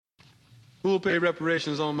Who will pay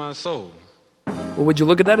reparations on my soul? Well, would you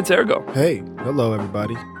look at that? It's Ergo. Hey, hello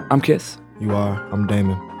everybody. I'm Kiss. You are. I'm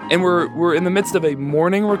Damon. And we're in the midst of a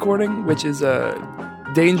morning recording, which is a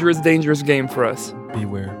dangerous game for us.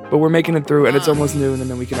 Beware. But we're making it through, and it's almost noon, and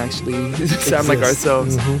then we can actually sound like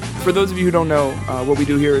ourselves. For those of you who don't know, what we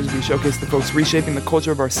do here is we showcase the folks reshaping the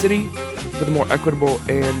culture of our city for the more equitable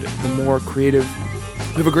and the more creative.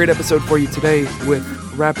 We have a great episode for you today with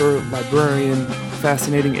rapper, librarian,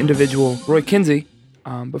 fascinating individual Roy Kinsey.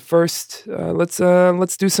 But first,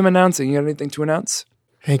 let's do some announcing. You got anything to announce?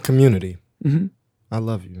 Hey, community. Mm-hmm. I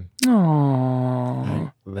love you.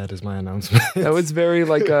 Aww. That is my announcement. That was very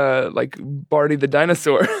like Barney the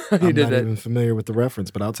dinosaur. I'm not even familiar with the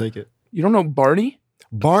reference, but I'll take it. You don't know Barney?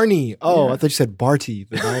 Barney. Oh, Yeah. I thought you said Barty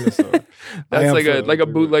the dinosaur. That's like a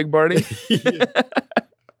bootleg Barney.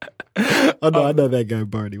 Oh no, I know that guy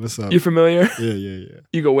Barney. What's up? You familiar? Yeah.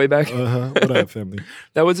 You go way back. What up, family?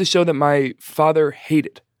 That was a show that my father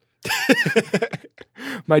hated.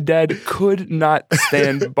 My dad could not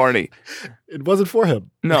stand Barney. It wasn't for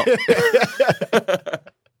him. No.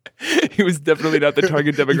 He was definitely not the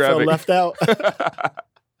target He felt demographic. left out.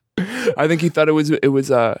 I think he thought it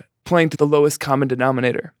was playing to the lowest common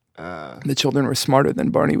denominator. The children were smarter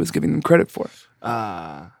than Barney was giving them credit for.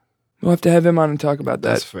 We'll have to have him on and talk about that.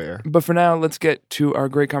 That's fair. But for now, let's get to our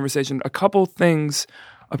great conversation. A couple things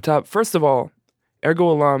up top. First of all, Ergo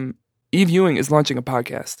alum Eve Ewing is launching a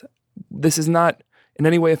podcast. This is not in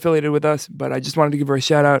any way affiliated with us, but I just wanted to give her a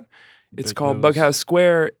shout out. It's called Bughouse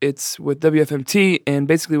Square. It's with WFMT, and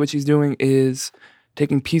basically what she's doing is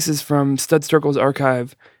taking pieces from Stud Circle's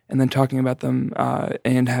archive and then talking about them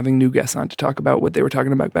and having new guests on to talk about what they were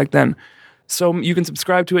talking about back then. So you can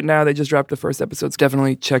subscribe to it now. They just dropped the first episodes.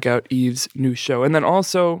 Definitely check out Eve's new show. And then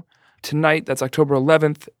also tonight, that's October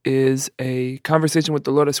 11th, is a conversation with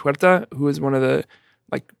Dolores Huerta, who is one of the,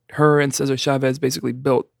 her and Cesar Chavez basically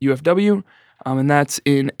built UFW. And that's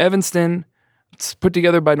in Evanston. It's put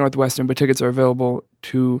together by Northwestern, but tickets are available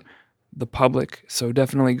to the public. So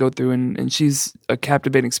definitely go through. And she's a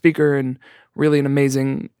captivating speaker and really an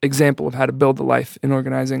amazing example of how to build the life in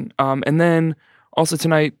organizing. And then also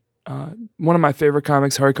tonight, one of my favorite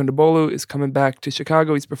comics, Hari Kondabolu, is coming back to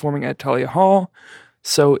Chicago. He's performing at Talia Hall.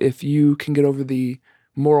 So if you can get over the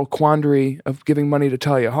moral quandary of giving money to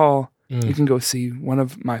Talia Hall, you can go see one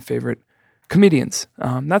of my favorite comedians.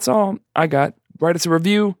 That's all I got. Write us a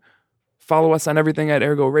review. Follow us on everything at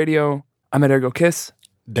Ergo Radio. I'm at Ergo Kiss.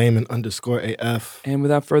 Damon_AF. And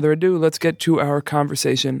without further ado, let's get to our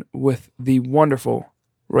conversation with the wonderful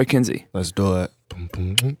Roy Kinsey. Let's do it.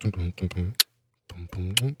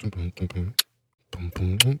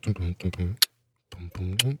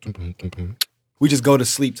 We just go to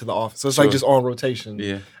sleep to the office. So it's like just on rotation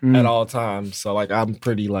at all times. So I'm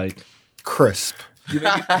pretty crisp.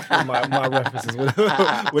 my references.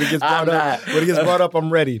 When it gets brought up,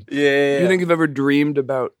 I'm ready. Yeah. You think you've ever dreamed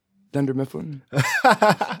about Dunder Mifflin?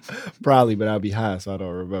 Probably, but I'll be high, so I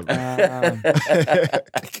don't remember.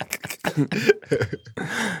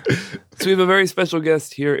 So we have a very special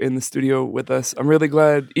guest here in the studio with us. I'm really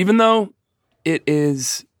glad, even though it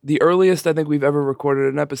is the earliest I think we've ever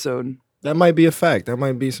recorded an episode. That might be a fact. That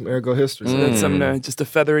might be some Ergo history. So that's something just a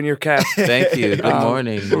feather in your cap. Thank you. Good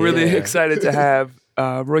morning. We're really excited to have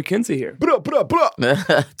Roy Kinsey here. Put up.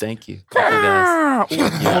 Thank you. Thank you, guys.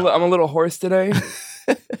 I'm a little hoarse today,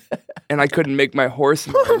 and I couldn't make my horse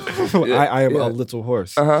noise. I am a little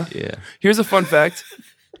horse. Yeah. Here's a fun fact.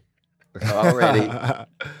 Already.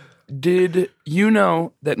 Did you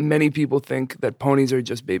know that many people think that ponies are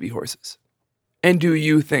just baby horses? And do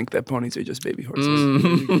you think that ponies are just baby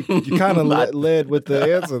horses? You kind of led with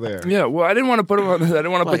the answer there. Yeah, well, I didn't want to put him on. I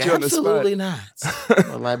didn't want to put you on the spot. Absolutely not.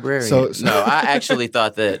 I'm a librarian. No, I actually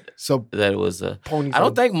thought that it was a. Ponies I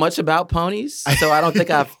don't think much about ponies, so I don't think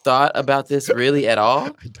I've thought about this really at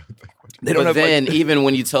all. But then, even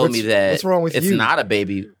when you told me that what's wrong with it's you? not a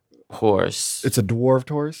baby horse, It's a dwarfed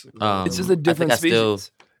horse. It's just a different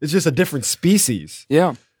species. It's just a different species.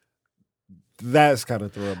 Yeah. That's kind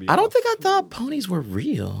of throwing me. I don't think I thought ponies were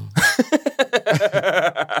real.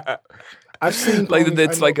 I've seen Like ponies,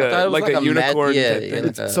 it's like a unicorn.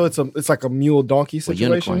 Type thing. So it's like a mule donkey Well,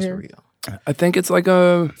 situation unicorns here. are real. I think it's like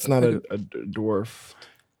a. It's not a dwarf.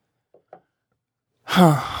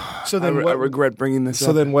 So I then regret bringing this up.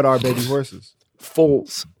 So then what are baby horses?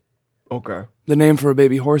 Foals. Okay. The name for a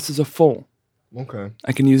baby horse is a foal. Okay.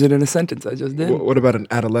 I can use it in a sentence. I just did. What about an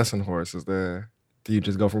adolescent horse? Do you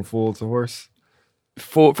just go from foal to horse?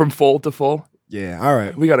 From foal to foal. Yeah. All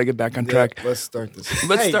right. We got to get back on track. Let's start this.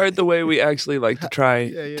 Let's start the way we actually like to try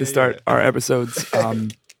to start our episodes,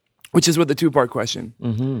 which is with the two-part question.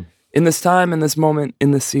 Mm-hmm. In this time, in this moment,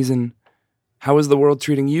 in this season, how is the world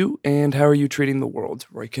treating you, and how are you treating the world?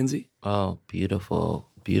 Roy Kinsey. Oh, beautiful,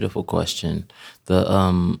 beautiful question.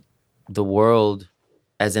 The world,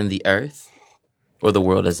 as in the earth, or the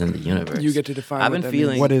world as in the universe? You get to define. I've been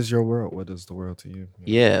feeling. What is your world? What is the world to you?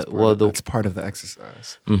 Yeah, it's part of the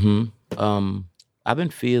exercise. I've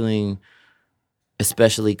been feeling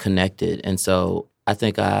especially connected, and so I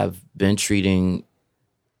think I've been treating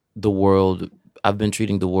the world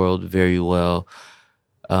very well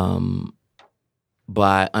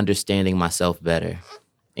by understanding myself better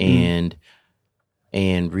and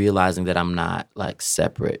realizing that I'm not like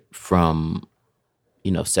separate from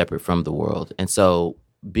the world. And so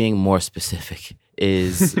being more specific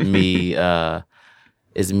is me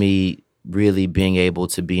really being able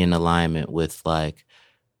to be in alignment with like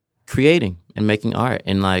creating and making art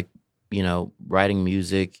and like, writing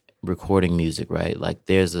music, recording music, right? Like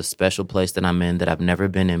there's a special place that I'm in that I've never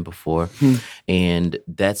been in before. And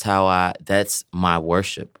that's my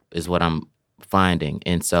worship is what I'm finding.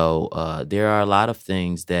 And so there are a lot of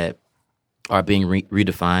things that are being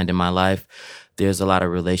redefined in my life. There's a lot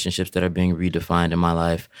of relationships that are being redefined in my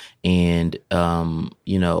life. And,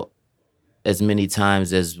 as many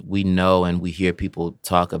times as we know and we hear people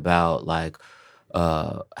talk about like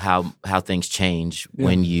how things change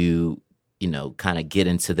when you kind of get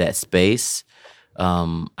into that space,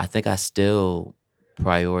 I think I still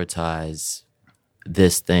prioritize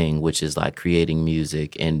this thing, which is like creating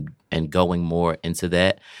music and going more into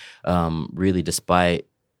that, really despite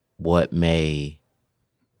what may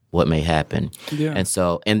happen. Yeah. And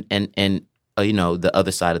so and the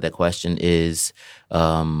other side of that question is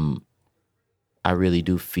I really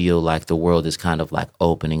do feel like the world is kind of like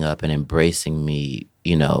opening up and embracing me,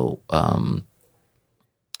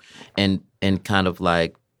 and kind of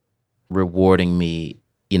like rewarding me,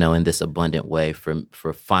 in this abundant way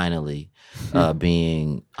for finally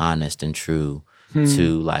being honest and true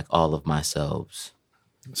to like all of myself.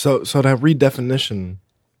 So that redefinition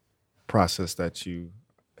process that you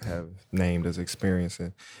have named as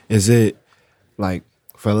experiencing, is it like,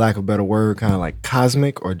 for lack of a better word, kind of like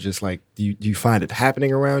cosmic, or just like do you find it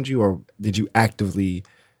happening around you, or did you actively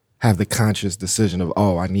have the conscious decision of,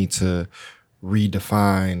 I need to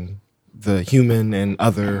redefine the human and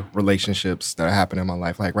other relationships that are happening in my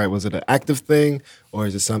life? Like, right, was it an active thing, or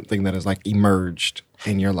is it something that has like emerged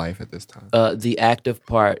in your life at this time? The active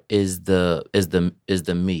part is the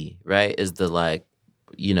me, right? Is the like,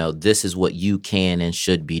 this is what you can and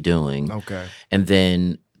should be doing. Okay. And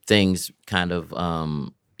then things kind of,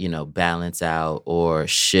 balance out or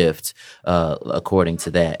shift according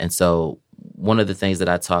to that. And so one of the things that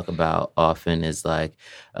I talk about often is like,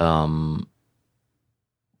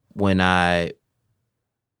 when I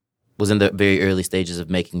was in the very early stages of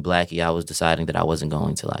making Blackie, I was deciding that I wasn't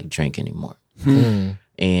going to like drink anymore.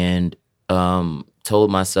 And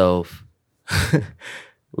told myself,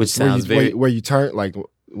 which sounds where you turned, like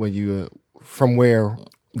when you, from where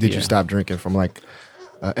did you stop drinking? From like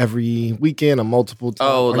every weekend or multiple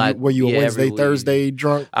times? Were you a Wednesday, Thursday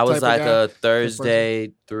drunk? I was like a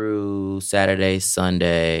Thursday through Saturday,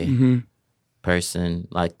 Sunday person.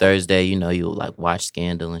 Like Thursday, you like watch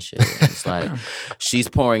Scandal and shit. And it's like she's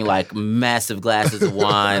pouring like massive glasses of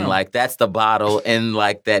wine. Like that's the bottle and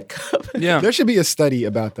like that cup. Yeah, there should be a study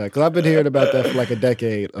about that, because I've been hearing about that for like a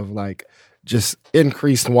decade of like just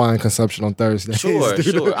increased wine consumption on Thursdays.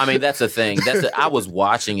 Sure. I mean, that's the thing. I was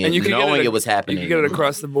watching it, and knowing it was happening. You get it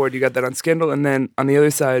across the board. You got that on Scandal, and then on the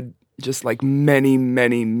other side, just like many,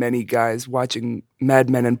 many, many guys watching Mad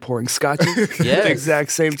Men and pouring scotches at the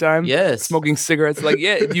exact same time. Yes. Smoking cigarettes. Like,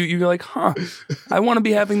 you're like, I want to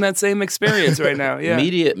be having that same experience right now. Yeah.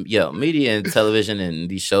 Media and television and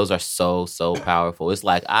these shows are so, so powerful. It's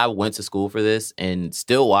like I went to school for this and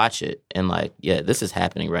still watch it. And like, this is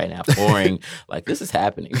happening right now. Pouring, like this is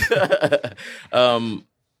happening. And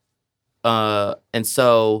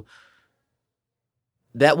so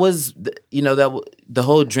that was, the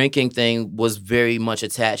whole drinking thing was very much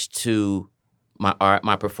attached to my art,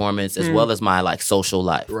 my performance, as well as my like social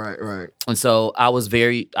life. Right. And so I was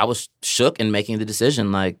shook in making the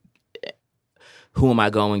decision, like, who am I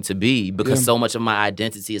going to be? Because so much of my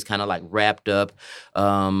identity is kind of like wrapped up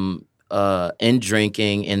in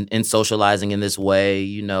drinking and in socializing in this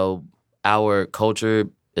way. Our culture,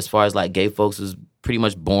 as far as like gay folks, is pretty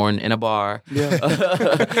much born in a bar. Yeah.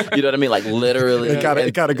 You know what I mean? Like literally.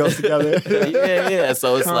 It kind of goes together. Yeah.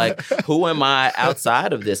 So it's like, who am I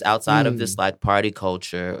outside of this like party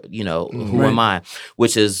culture? Who am I?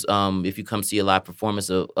 Which is, if you come see a live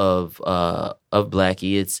performance of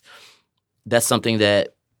Blackie, that's something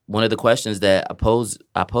that one of the questions that I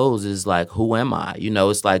pose is like, who am I? You know,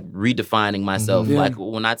 it's like redefining myself. Yeah. Like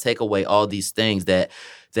when I take away all these things that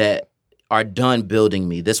are done building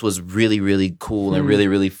me. This was really, really cool and really,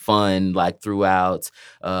 really fun, like throughout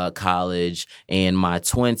college and my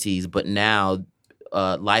 20s. But now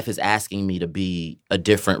life is asking me to be a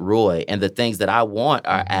different Roy, and the things that I want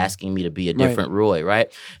are asking me to be a different Roy, right?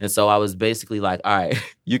 And so I was basically like, all right,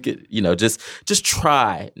 you could, you know, just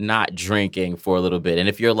try not drinking for a little bit, and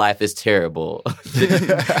if your life is terrible,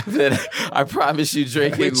 then I promise you,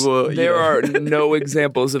 drinking will. There are no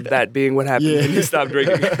examples of that being what happens when you stop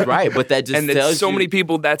drinking. Right, but that just and tells so you, many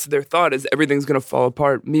people, that's their thought, is everything's going to fall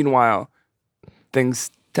apart. Meanwhile,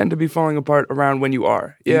 things tend to be falling apart around when you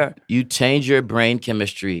are. Yeah. You change your brain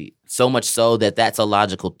chemistry so much so that that's a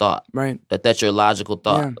logical thought. Right. That's your logical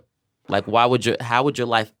thought. Yeah. Like, how would your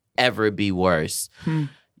life ever be worse,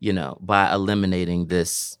 you know, by eliminating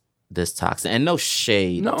this toxin? And no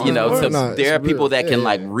shade, No, you know, No, there are it's people real. that can Yeah.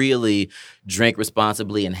 like really drink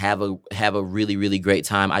responsibly and have a really, really great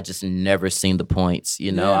time. I just never seen the points,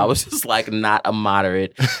 you know. Yeah. I was just like not a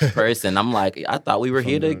moderate person. I'm like, I thought we were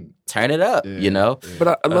here to turn it up, you know.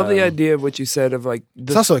 But I love the idea of what you said of like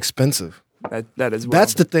It's also expensive. that is well.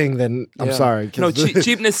 That's the thing that I'm Yeah. sorry. 'cause No,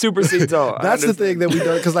 cheapness supersedes all. I That's the understand. thing that we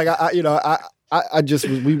don't, because like I just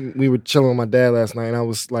was, we were chilling with my dad last night, and I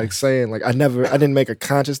was like saying like I didn't make a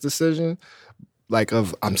conscious decision like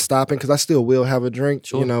of I'm stopping, because I still will have a drink,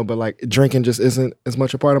 you know, but like drinking just isn't as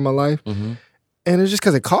much a part of my life, and it's just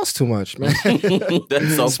because it costs too much, man.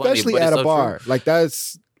 That's so Especially funny, but at it's a so bar, true. like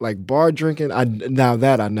that's like bar drinking. I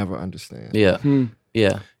never understand. Yeah,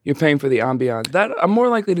 yeah. You're paying for the ambiance. That I'm more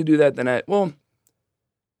likely to do that than I don't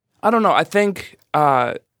know. I think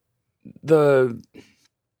the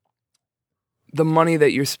money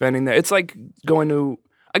that you're spending there, it's like going to.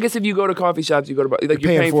 I guess if you go to coffee shops, you go to like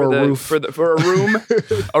you're paying for a roof. for a room,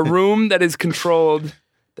 a room that is controlled,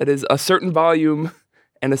 that is a certain volume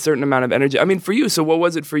and a certain amount of energy. I mean, for you. So what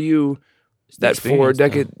was it for you? That 4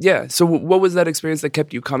 decade, yeah. So what was that experience that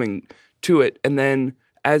kept you coming to it? And then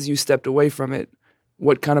as you stepped away from it,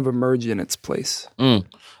 what kind of emerged in its place?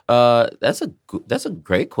 That's a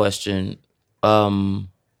great question. You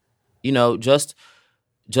know, just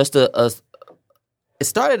a it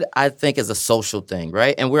started, I think, as a social thing,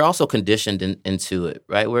 right? And we're also conditioned into it,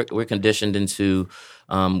 right? We're conditioned into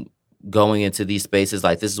going into these spaces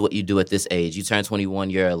like this is what you do at this age. You turn 21,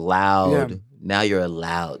 you're allowed. Yeah. Now you're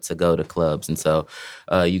allowed to go to clubs, and so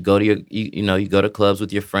you go to you go to clubs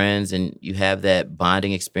with your friends, and you have that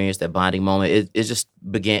bonding experience, that bonding moment. It just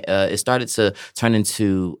began. It started to turn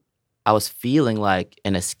into. I was feeling like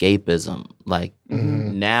an escapism. Like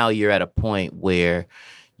now you're at a point where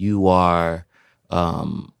you are,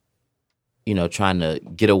 trying to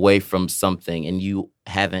get away from something, and you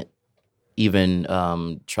haven't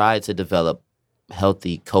even tried to develop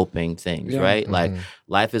healthy coping things, right? Like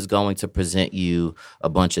life is going to present you a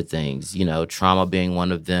bunch of things, trauma being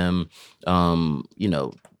one of them,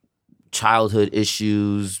 childhood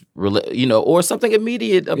issues, or something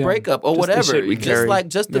immediate, a breakup or Just the whatever. shit we carry.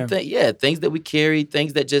 Things that we carry,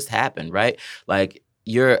 things that just happen, right? Like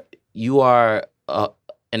you are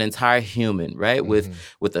an entire human, right?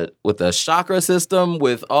 With a chakra system,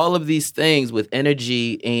 with all of these things, with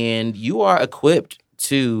energy, and you are equipped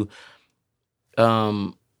to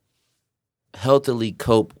healthily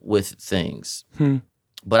cope with things.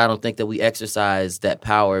 But I don't think that we exercise that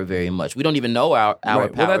power very much. We don't even know our power.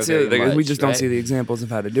 Well, that's the other thing. much, We just don't right? see the examples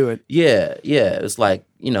of how to do it. Yeah. It's like,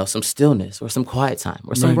 some stillness or some quiet time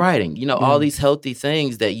or some writing, all these healthy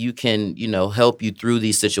things that you can, help you through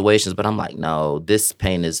these situations. But I'm like, no, this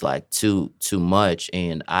pain is like too much.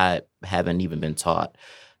 And I haven't even been taught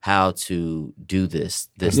how to do this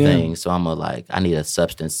thing. So I need a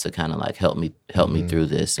substance to kind of like help me through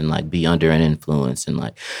this and like be under an influence. And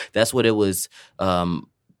like, that's what it was,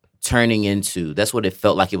 turning into. That's what it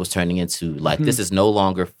felt like it was turning into. Like, this is no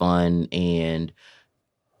longer fun. And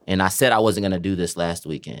I said I wasn't going to do this last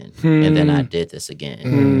weekend. And then I did this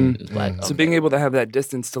again. It's like, So being able to have that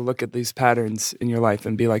distance to look at these patterns in your life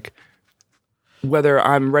and be like, whether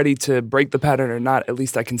I'm ready to break the pattern or not, at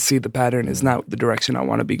least I can see the pattern is not the direction I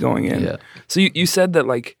want to be going in. Yeah. So you said that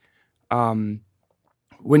like, when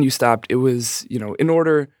you stopped, it was, in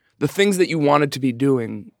order, the things that you wanted to be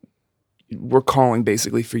doing were calling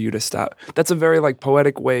basically for you to stop. That's a very like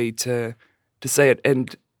poetic way to say it.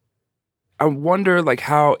 And I wonder like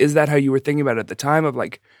how you were thinking about it at the time of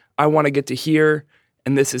like, I want to get to here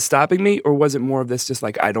and this is stopping me? Or was it more of this just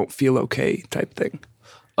like, I don't feel okay type thing?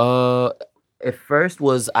 At first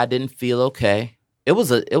was I didn't feel okay. It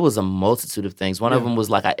was a multitude of things. One of them was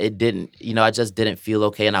like I just didn't feel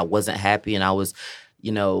okay, and I wasn't happy, and I was,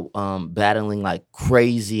 battling like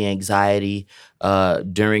crazy anxiety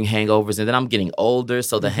during hangovers, and then I'm getting older,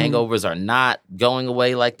 so the hangovers are not going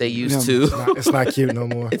away like they used to. It's not cute no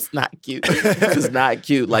more. It's not cute. This is not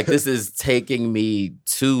cute. Like, this is taking me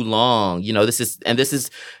too long. This is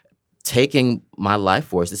taking my life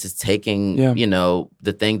force. This is taking,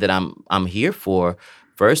 the thing that I'm here for.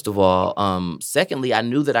 First of all, secondly, I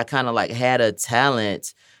knew that I kind of like had a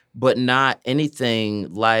talent, but not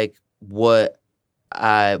anything like what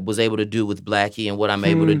I was able to do with Blackie and what I'm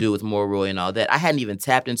able to do with Moroy and all that. I hadn't even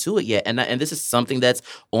tapped into it yet. And this is something that's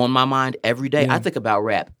on my mind every day. I think about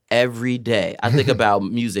rap every day. I think about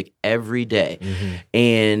music every day.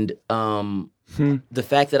 And the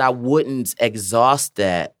fact that I wouldn't exhaust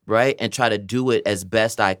that, right, and try to do it as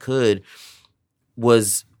best I could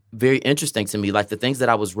was very interesting to me. Like, the things that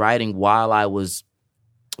I was writing while I was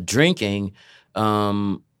drinking,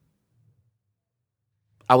 I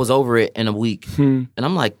was over it in a week. And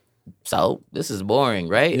I'm like, so this is boring,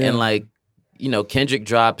 right? And like, Kendrick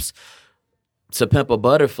drops To Pimp a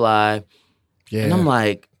Butterfly. And I'm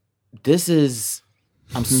like,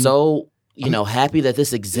 I'm so, happy that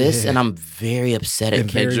this exists, and I'm very upset at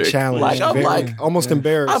Kendrick. Very challenged. I'm almost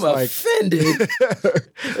embarrassed. I'm offended.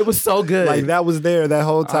 It was so good. Like, that was there that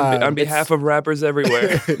whole time. On behalf of rappers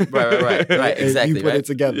everywhere. Right. Exactly. You put it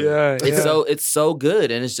together. Yeah. It's so good,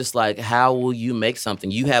 and it's just like, how will you make something?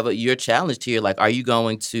 You're challenged here. Like, are you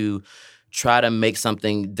going to try to make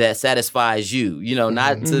something that satisfies you?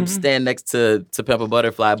 Not to stand next to Pimp a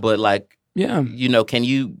Butterfly, but like, can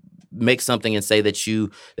you make something and say that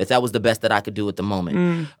was the best that I could do at the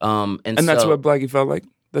moment? And that's what Blackie felt like.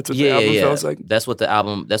 That's what the album feels like. That's what the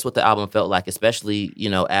album felt like, especially,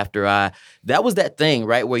 after that was that thing,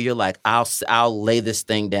 right, where you're like, I'll lay this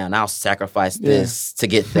thing down. I'll sacrifice this to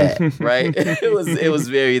get that, right? It was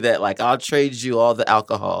very that, like, I'll trade you all the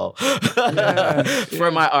alcohol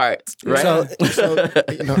for my art, right? So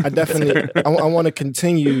I definitely I want to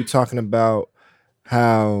continue talking about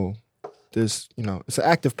how this, it's an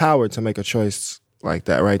act of power to make a choice like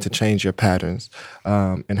that, right? To change your patterns,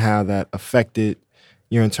 and how that affected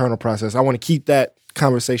your internal process. I want to keep that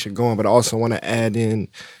conversation going, but I also want to add in,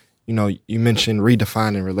 you mentioned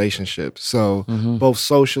redefining relationships. So both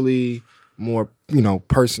socially, more,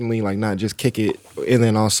 personally, like not just kick it, and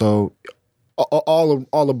then also all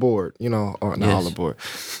aboard, all aboard.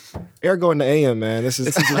 Ergo in the AM, man. This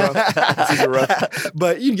is rough.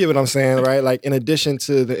 But you get what I'm saying, right? Like, in addition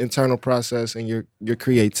to the internal process and your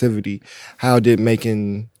creativity, how did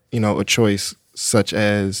making, a choice such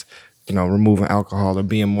as, removing alcohol or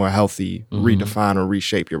being more healthy redefine or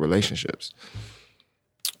reshape your relationships?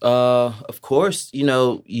 Of course,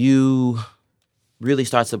 you really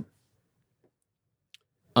start to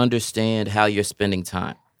understand how you're spending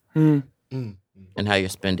time. And how you're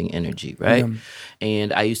spending energy, right?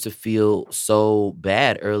 And I used to feel so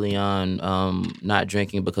bad early on not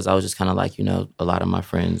drinking, because I was just kind of like, a lot of my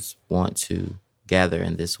friends want to gather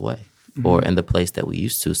in this way or in the place that we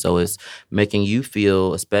used to. So it's making you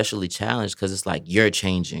feel especially challenged, because it's like, you're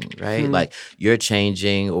changing, right? Like, you're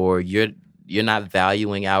changing, or you're not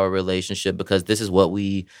valuing our relationship because this is what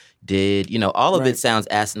we did. All of it sounds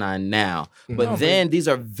asinine now, but then these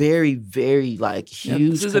are very, very like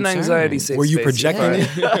huge. This is an anxiety safe Were you space. projecting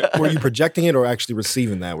it? Were you projecting it or actually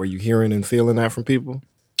receiving that? Were you hearing and feeling that from people?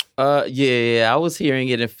 Yeah, I was hearing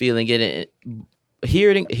it and feeling it, and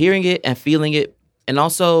hearing it and feeling it, and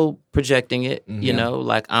also projecting it.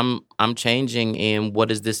 Like, I'm changing, and what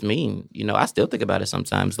does this mean? I still think about it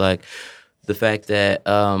sometimes, like the fact that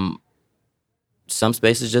some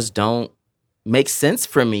spaces just don't make sense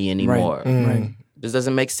for me anymore. Right. This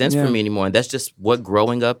doesn't make sense for me anymore. And that's just what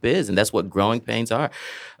growing up is, and that's what growing pains are.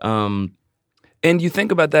 And you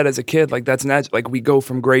think about that as a kid, like, that's natural. Like, we go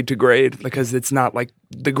from grade to grade because it's not like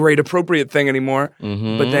the grade appropriate thing anymore.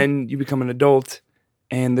 But then you become an adult,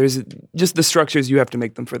 and there's just the structures, you have to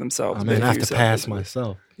make them for themselves. I have to pass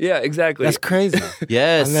myself. Yeah, exactly. That's crazy.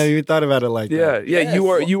 Yes. I never even thought about it like that. Yeah.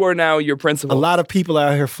 Yes. You are now your principal. A lot of people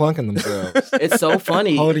out here flunking themselves. It's so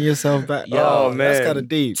funny. Holding yourself back. Yo, oh, man. That's kind of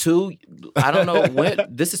deep. I don't know when.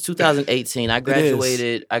 This is 2018. I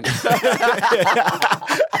graduated. For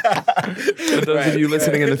those of you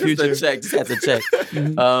listening in the future. Just had to check.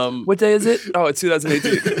 What day is it? Oh, it's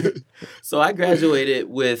 2018. So I graduated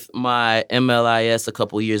with my MLIS a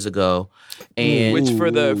couple years ago. And which for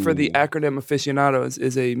the acronym aficionados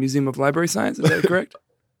is a Museum of Library Science. Is that correct?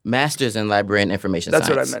 Master's in Library and Information That's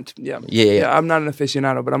Science. That's what I meant. Yeah. Yeah. I'm not an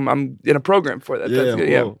aficionado, but I'm in a program for that. That's good.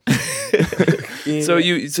 Yeah. So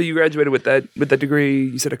you graduated with that degree,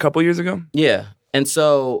 you said a couple years ago? Yeah. And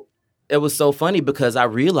so it was so funny because I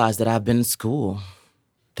realized that I've been in school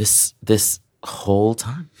this whole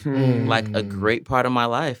time, like a great part of my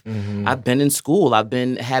life. I've been in school. I've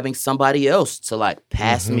been having somebody else to like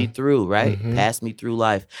pass me through, right? Pass me through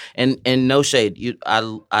life. And no shade,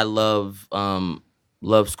 I love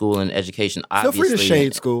school and education. Obviously, Feel free to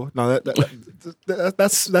shade school. No,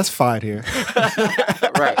 that's fine here.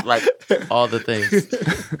 Right, like all the things.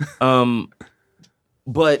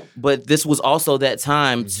 But this was also that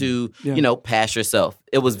time to, pass yourself.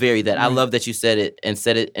 It was very that. I love that you said it and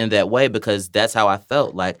said it in that way because that's how I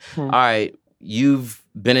felt. Like, all right, you've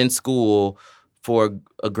been in school for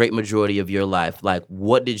a great majority of your life. Like,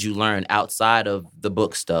 what did you learn outside of the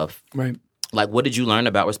book stuff? Right. Like, what did you learn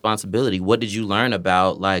about responsibility? What did you learn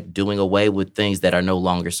about, like, doing away with things that are no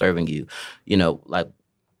longer serving you?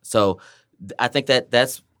 So I think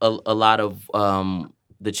that's a lot of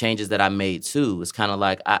the changes that I made too. It's kind of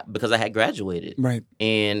like because I had graduated, right,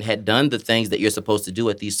 and had done the things that you're supposed to do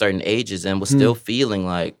at these certain ages, and was still feeling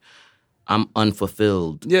like I'm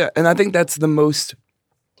unfulfilled. Yeah, and I think that's the most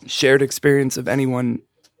shared experience of anyone.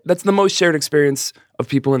 That's the most shared experience of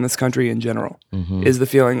people in this country in general. Is the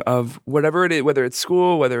feeling of whatever it is, whether it's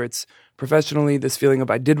school, whether it's professionally, this feeling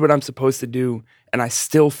of I did what I'm supposed to do, and I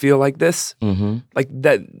still feel like this, like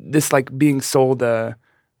that. This like being sold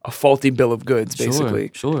a faulty bill of goods, basically.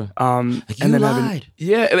 Sure. Like you lied.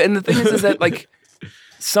 And the thing is that like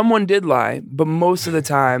someone did lie, but most of the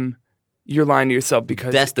time you're lying to yourself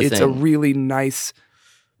because it's a really nice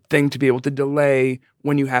thing to be able to delay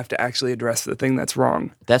when you have to actually address the thing that's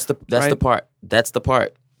wrong. That's the part. That's the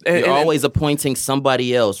part. You're always appointing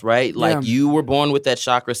somebody else, right? Like you were born with that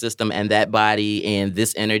chakra system and that body and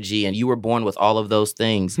this energy, and you were born with all of those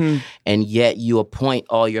things, and yet you appoint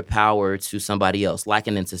all your power to somebody else, like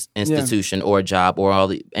an institution or a job or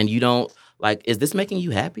and you don't like. Is this making you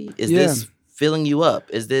happy? Is this filling you up?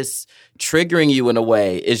 Is this triggering you in a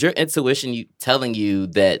way? Is your intuition telling you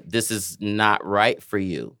that this is not right for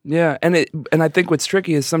you? Yeah, and I think what's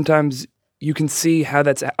tricky is sometimes you can see how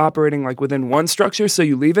that's operating like within one structure, so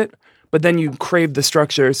you leave it, but then you crave the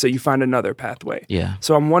structure, so you find another pathway. Yeah.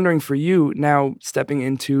 So I'm wondering for you now, stepping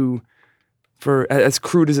into, for as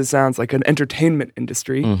crude as it sounds, like an entertainment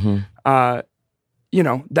industry,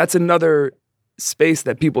 that's another space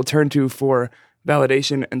that people turn to for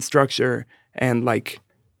validation and structure, and like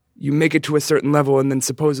you make it to a certain level, and then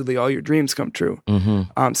supposedly all your dreams come true.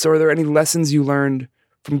 So are there any lessons you learned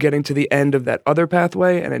from getting to the end of that other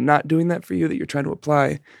pathway and it not doing that for you that you're trying to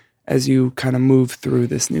apply as you kind of move through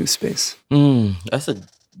this new space? That's a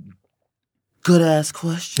good-ass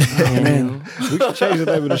question. Oh, man. We should change the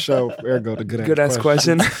name of the show. Ergo, the good-ass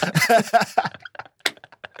question.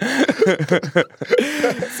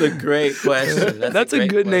 It's a great question. That's a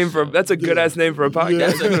good name for. That's a good-ass name for a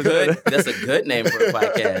podcast. That's a good name for a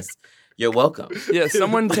podcast. You're welcome. Yeah,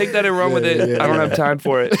 someone take that and run with it. I don't have time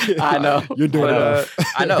for it. I know. You're doing it.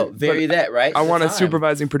 I know. Very that, right? I want a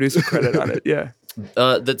supervising producer credit on it. Yeah.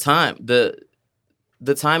 The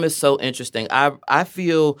time is so interesting. I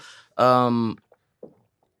feel again,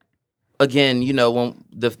 when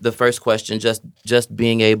the first question, just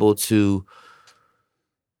being able to,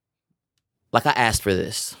 like, I asked for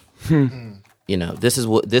this.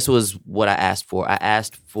 This was what I asked for. I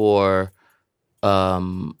asked for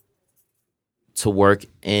to work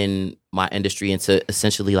in my industry and to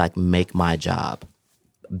essentially like make my job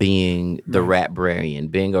being the rap-brarian,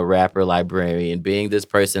 being a rapper librarian, being this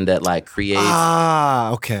person that like creates.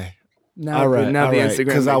 Okay. Now the Instagram.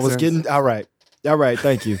 Because I was getting all right.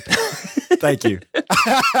 Thank you. Thank you.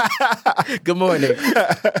 Good morning.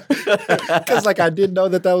 Because like I didn't know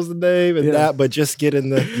that was the name and that, but just getting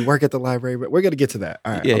you work at the library. But we're gonna get to that.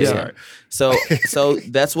 All right. I'm sorry. So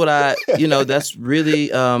that's what that's really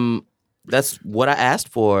that's what I asked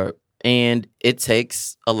for, and it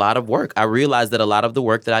takes a lot of work. I realize that a lot of the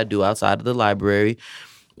work that I do outside of the library,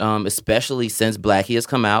 especially since Blackie has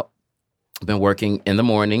come out, I've been working in the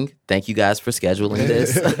morning. Thank you guys for scheduling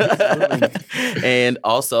this. And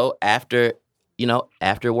also after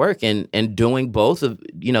work and doing both of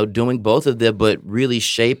them, but really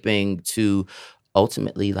shaping to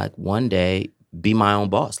ultimately like one day be my own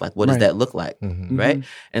boss. Like, what does that look like? Right.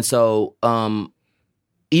 And so,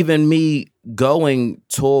 even me going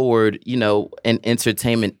toward, an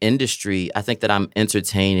entertainment industry, I think that I'm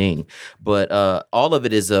entertaining, but all of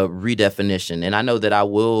it is a redefinition. And I know that I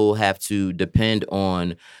will have to depend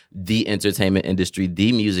on the entertainment industry,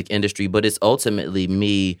 the music industry, but it's ultimately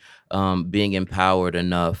me being empowered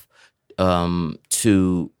enough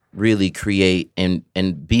to really create and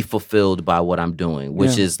be fulfilled by what I'm doing,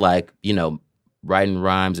 which is like, writing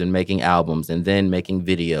rhymes and making albums and then making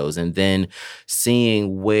videos and then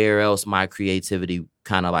seeing where else my creativity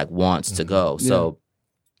kind of like wants to go. So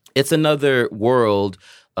it's another world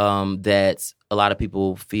that a lot of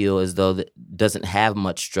people feel as though that doesn't have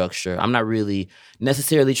much structure. I'm not really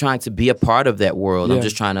necessarily trying to be a part of that world. Yeah. I'm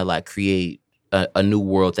just trying to like create a new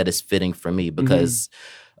world that is fitting for me because,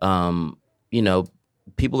 you know,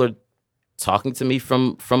 people are talking to me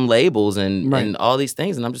from labels and all these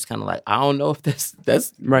things, and I'm just kind of like, I don't know if that's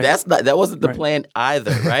not, that wasn't the plan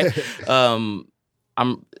either, right?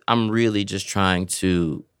 I'm really just trying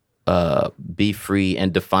to be free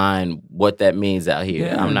and define what that means out here.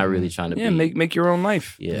 Yeah. I'm not really trying to be make your own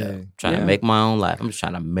life. Trying to make my own life. I'm just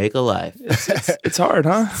trying to make a life. It's hard,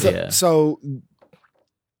 huh? So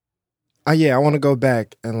I want to go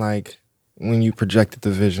back and like when you projected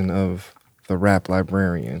the vision of the rap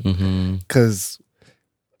librarian, because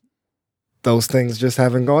those things just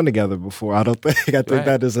haven't gone together before. I think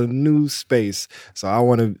that is a new space. So I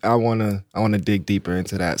want to dig deeper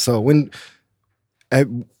into that. So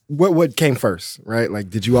what came first, right? Like,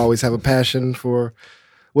 did you always have a passion for,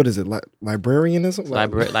 what is it, librarianism?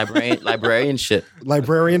 Librarianship.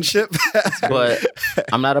 Librarianship? But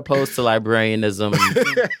I'm not opposed to librarianism.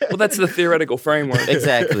 Well, that's the theoretical framework.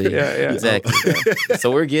 Exactly. Exactly.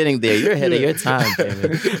 So we're getting there. You're ahead of your time,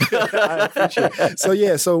 Damon. I appreciate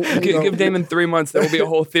it. So give Damon 3 months. There will be a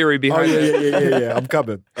whole theory behind it. Yeah. I'm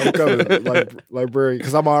coming. Like library,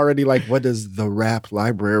 because I'm already like, what does the rap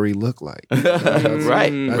library look like?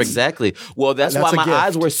 Right. Exactly. Well, that's why my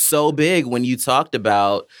eyes were so big when you talked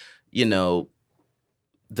about, you know,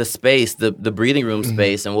 the space, the breathing room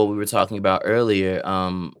space, and what we were talking about earlier.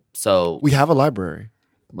 So we have a library.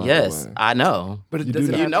 Yes, I know. But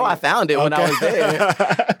I found it when I was there.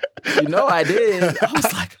 You know I did. I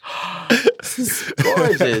was like, this is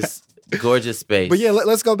gorgeous. Gorgeous space. But yeah,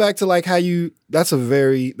 let's go back to like how that's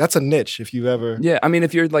a niche if you've ever. Yeah, I mean,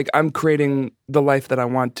 if you're like, I'm creating the life that I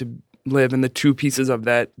want to live, and the two pieces of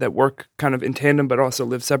that work kind of in tandem but also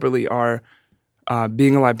live separately are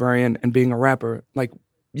being a librarian and being a rapper. Like,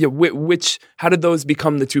 yeah, how did those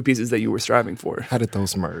become the two pieces that you were striving for? How did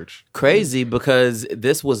those merge? Crazy, because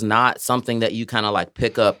this was not something that you kind of like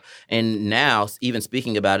pick up. And now, even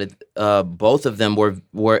speaking about it, both of them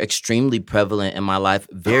were extremely prevalent in my life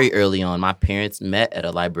very early on. My parents met at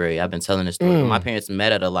a library. I've been telling this story. My parents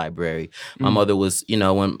met at a library. My mother was, you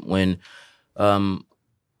know,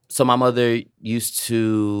 so my mother used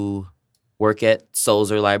to work at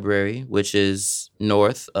Sulzer Library, which is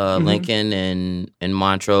north, Lincoln and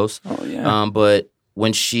Montrose. Oh, yeah. But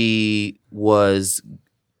when she was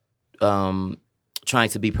trying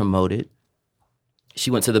to be promoted, she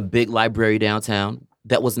went to the big library downtown.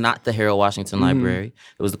 That was not the Harold Washington Library.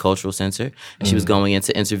 It was the Cultural Center. And she was going in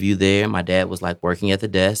to interview there. My dad was like working at the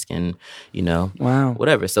desk and, you know,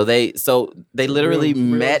 whatever. So they literally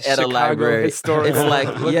met at a library. It's like,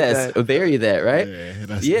 yes, very that, right? Yeah,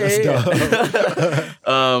 that's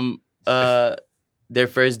their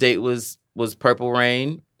first date was Purple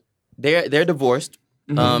Rain. They're divorced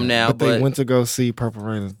now, but they went to go see Purple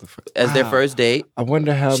Rain as their first date. I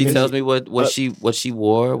wonder how she tells me what she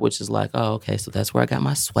wore, which is like, oh, okay, so that's where I got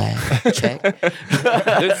my swag. Check.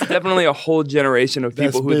 There's definitely a whole generation of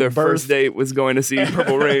people who their first date was going to see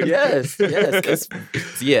Purple Rain. Yes.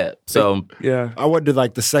 Yeah. So yeah, I wonder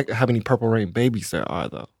like how many Purple Rain babies there are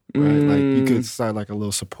though. Right, like you could start like a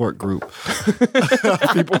little support group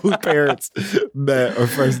of people whose parents met or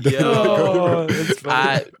first dated.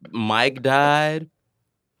 Mike died.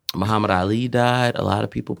 Muhammad Ali died. A lot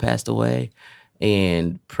of people passed away,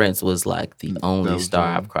 and Prince was like the only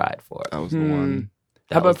star I've cried for. That was the one.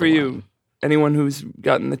 How about for you? Anyone who's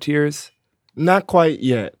gotten the tears? Not quite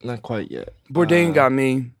yet. Bourdain got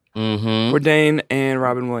me. Bourdain and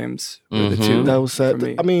Robin Williams were the two. That was sad. For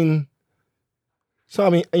me. I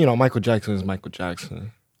mean, you know, Michael Jackson is Michael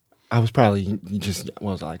Jackson. I was probably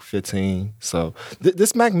like 15. So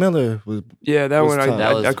this Mac Miller was that was one.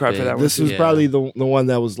 tough. I cried for that one. This was probably the one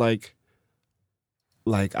that was like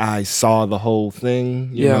I saw the whole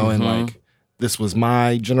thing, you know, and like this was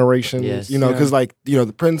my generation, you know, because like you know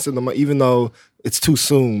the Prince and even though it's too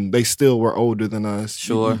soon, they still were older than us.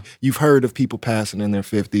 Sure, you've heard of people passing in their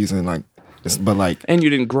 50s and like. But like, and you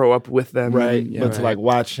didn't grow up with them, right? But to like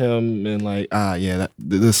watch him and like,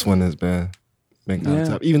 this one has been kind of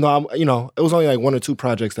tough. Even though it was only like one or two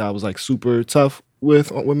projects that I was like super tough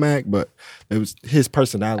with Mac, but it was his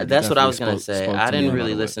personality. That's what I was gonna say. I didn't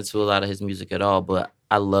really listen to a lot of his music at all, but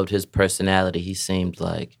I loved his personality. He seemed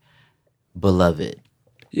like beloved.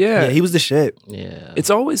 Yeah, he was the shit. Yeah, it's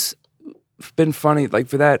always been funny, like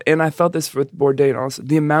for that, and I felt this with Bourdain also.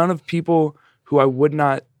 The amount of people who I would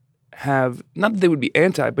not have, not that they would be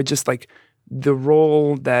anti, but just like the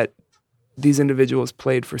role that these individuals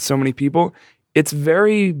played for so many people it's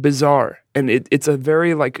very bizarre, and it's a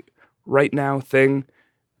very like right now thing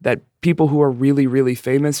that people who are really, really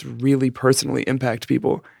famous really personally impact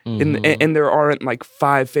people. And there aren't like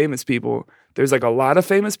 5 famous people. There's like a lot of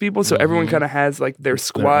famous people, so everyone kind of has like their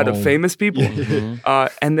squad of famous people.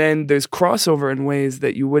 And then there's crossover in ways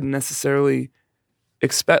that you wouldn't necessarily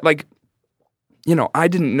expect. Like, you know, I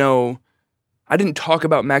didn't talk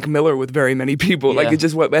about Mac Miller with very many people. Like it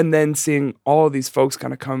just went, and then seeing all of these folks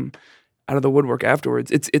kind of come out of the woodwork afterwards.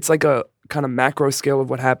 It's like a kind of macro scale of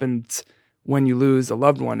what happens when you lose a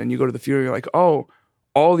loved one and you go to the funeral. You're like, oh,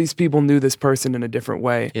 all these people knew this person in a different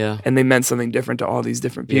way, and they meant something different to all these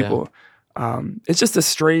different people. It's just a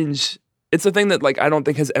strange. It's a thing that like I don't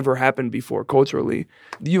think has ever happened before culturally.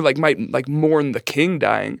 You like might like mourn the king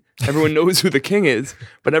dying. Everyone knows who the king is,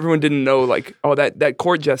 but everyone didn't know like, oh, that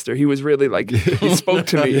court jester. He was really like he spoke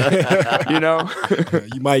to me. You know,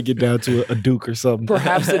 You might get down to a duke or something.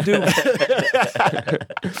 perhaps a duke.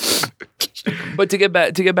 But to get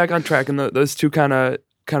back on track, and those two kind of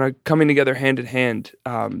coming together hand in hand.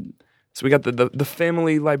 So we got the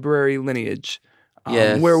family library lineage.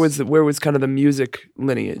 Yes. Where was kind of the music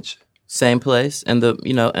lineage? Same place, and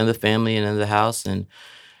the family and in the house. And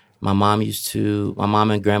my mom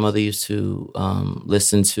and grandmother used to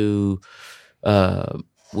listen to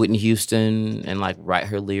Whitney Houston and like write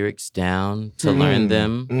her lyrics down to learn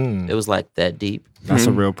them. It was like that deep. That's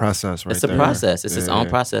a real process, right? It's a process. It's its own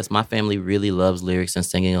process. My family really loves lyrics and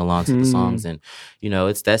singing along to the songs. And, you know,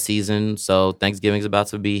 it's that season. So Thanksgiving's about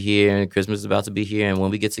to be here and Christmas is about to be here. And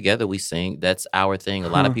when we get together, we sing. That's our thing. A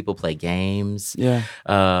lot of people play games. Yeah.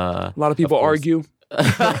 A lot of people argue.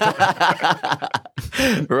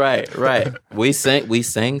 Right. We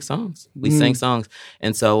sang songs. We sang songs.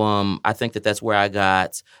 And so I think that's where I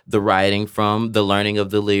got the writing from, the learning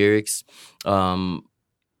of the lyrics.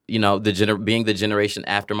 You know, being the generation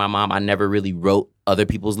after my mom, I never really wrote other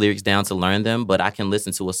people's lyrics down to learn them, but I can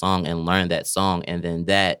listen to a song and learn that song. And then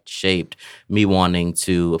that shaped me wanting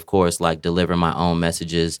to, of course, like deliver my own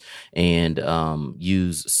messages and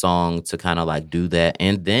use song to kind of like do that.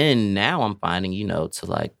 And then now I'm finding, you know, to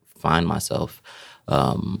like find myself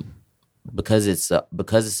because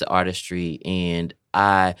it's artistry. And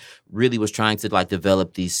I really was trying to like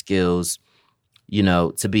develop these skills, you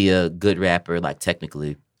know, to be a good rapper, like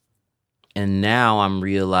technically. And now I'm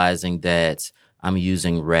realizing that I'm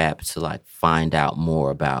using rap to like find out more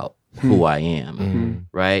about who I am,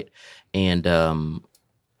 right? And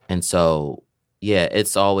so yeah,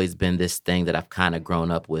 it's always been this thing that I've kind of grown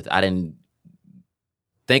up with. I didn't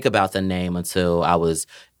think about the name until I was,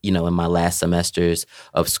 you know, in my last semesters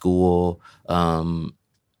of school, and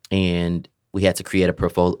we had to create a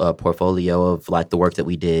portfolio of like the work that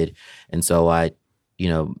we did, and so I, you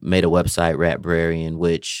know, made a website, Rapbrarian,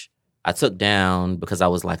 which I took down because I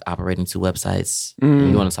was like operating 2 websites.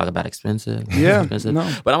 You want to talk about expensive? Yeah, expensive? no.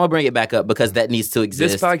 But I'm going to bring it back up because that needs to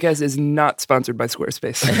exist. This podcast is not sponsored by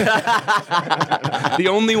Squarespace. The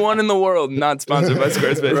only one in the world not sponsored by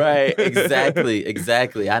Squarespace. Right,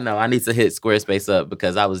 exactly. I know. I need to hit Squarespace up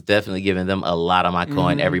because I was definitely giving them a lot of my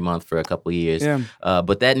coin every month for a couple of years. Yeah.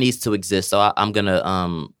 But that needs to exist. So I'm going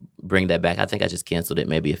to bring that back. I think I just canceled it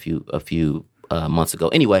maybe a few months ago.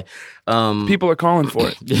 Anyway. People are calling for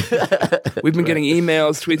it. We've been getting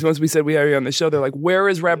emails, tweets. Once we said we had you on the show, they're like, where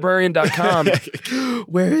is rapbrarian.com?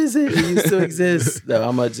 Where is it? It used to exist. No,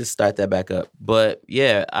 I'm going to just start that back up. But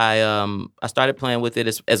yeah, I started playing with it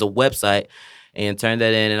as a website and turned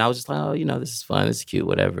that in. And I was just like, oh, you know, this is fun. This is cute,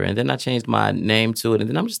 whatever. And then I changed my name to it. And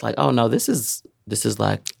then I'm just like, oh, no, this is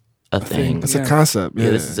like a thing. It's a concept.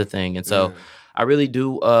 Yeah, this is a thing. And so I really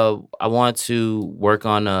do. I want to work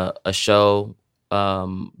on a show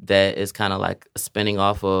that is kind of like spinning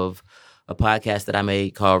off of a podcast that I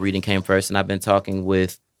made called Reading Came First. And I've been talking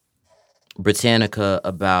with Britannica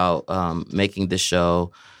about making this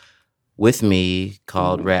show with me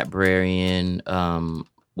called Rapbrarian.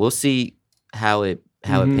 We'll see how it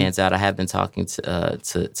pans out. I have been talking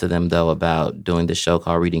to them though about doing this show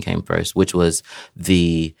called Reading Came First, which was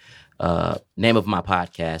the name of my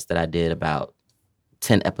podcast that I did about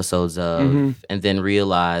 10 episodes of, and then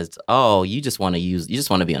realized, oh, you just want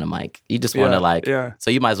to be on a mic. You just want to so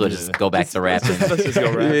you might as well just go back to rapping. Let's just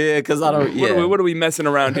go rap. Yeah, because I don't, What are we messing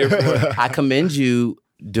around here for? I commend you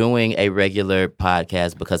doing a regular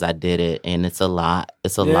podcast because I did it, and it's a lot.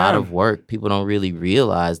 It's a lot of work. People don't really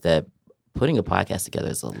realize that putting a podcast together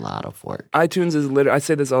is a lot of work. iTunes is littered. I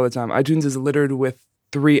say this all the time. iTunes is littered with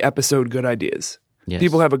 3-episode good ideas. Yes.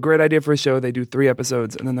 People have a great idea for a show. They do 3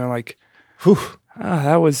 episodes, and then they're like, whew.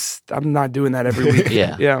 I'm not doing that every week.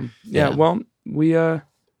 Yeah. Well,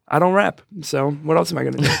 I don't rap, so what else am I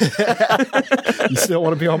going to do? You still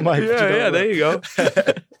want to be on mic. There you go.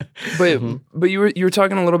 But you were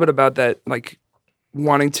talking a little bit about that, like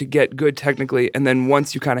wanting to get good technically, and then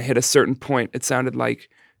once you kind of hit a certain point, it sounded like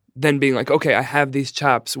then being like, okay, I have these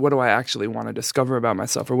chops. What do I actually want to discover about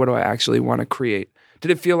myself, or what do I actually want to create?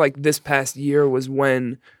 Did it feel like this past year was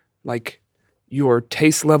when like your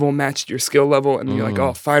taste level matched your skill level, and you're like,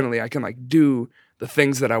 oh, finally, I can like do the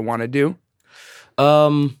things that I want to do?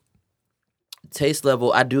 Taste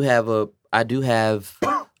level, I do have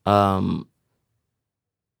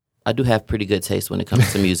pretty good taste when it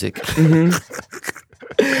comes to music.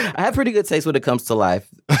 I have pretty good taste when it comes to life.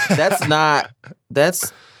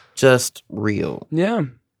 That's just real. Yeah.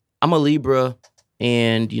 I'm a Libra,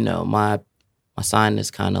 and my sign is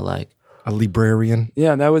kind of like a librarian.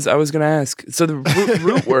 Yeah, I was going to ask. So the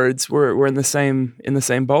root words were in the same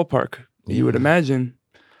ballpark. You would imagine.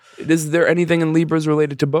 Is there anything in Libras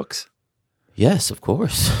related to books? Yes, of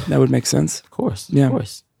course. That would make sense. Of course. Yeah. Of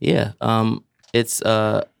course. Yeah. It's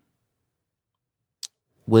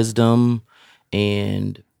wisdom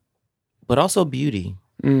but also beauty,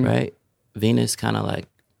 right? Venus kind of like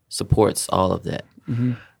supports all of that.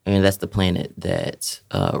 Mm-hmm. And that's the planet that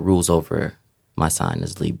rules over my sign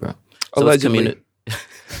is Libra. So allegedly.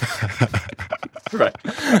 Right.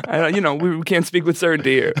 We can't speak with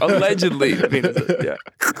certainty here. Allegedly. Yeah.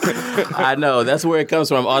 I know. That's where it comes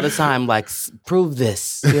from all the time. Like, prove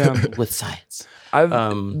this with science. I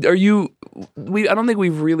don't think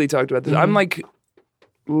we've really talked about this. I'm like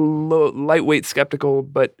lightweight skeptical,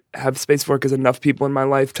 but have space for it because enough people in my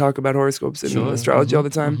life talk about horoscopes and astrology all the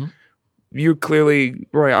time. Mm-hmm. You're clearly,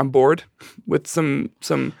 Roy, on board with some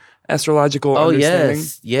astrological understanding.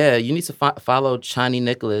 Yes. Yeah, you need to follow Chani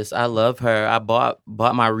Nicholas. I love her. I bought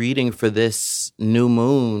my reading for this new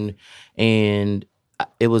moon, and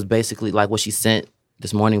it was basically like what she sent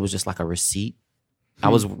this morning was just like a receipt. I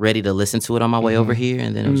was ready to listen to it on my way over here,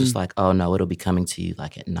 and then it was just like, oh no, it'll be coming to you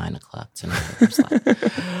like at 9:00 tonight. I was like,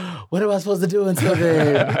 what am I supposed to do until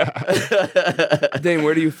then? Dane,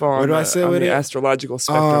 where do you fall on the astrological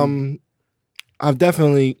spectrum? I've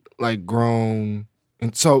definitely like grown,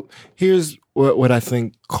 and so here's what I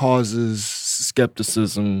think causes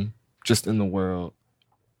skepticism just in the world.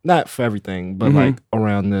 Not for everything, but like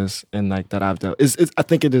around this and like that I've dealt. I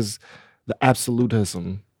think it is the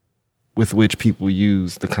absolutism with which people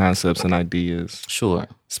use the concepts and ideas. Sure.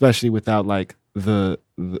 Especially without like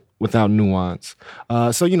without nuance.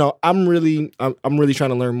 So I'm really trying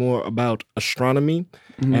to learn more about astronomy,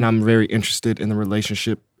 and I'm very interested in the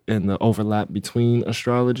relationship and the overlap between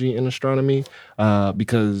astrology and astronomy,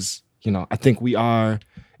 because I think we are,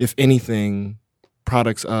 if anything,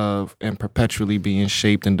 products of and perpetually being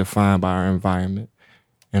shaped and defined by our environment,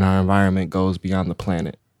 and our environment goes beyond the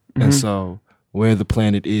planet, and so where the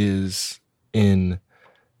planet is in,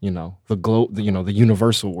 the globe, the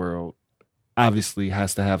universal world, obviously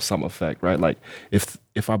has to have some effect, right? Like if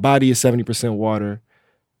our body is 70% water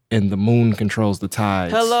and the moon controls the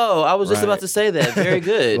tides. Hello, I was just about to say that. Very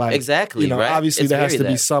good. Like, exactly, right? Obviously there has to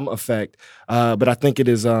be some effect, but I think it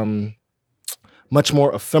is much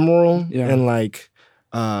more ephemeral and like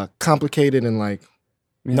complicated and like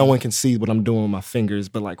no one can see what I'm doing with my fingers,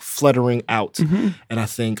 but like fluttering out. And I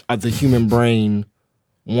think the human brain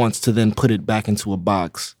wants to then put it back into a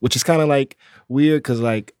box, which is kind of like weird because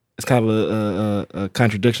like it's kind of a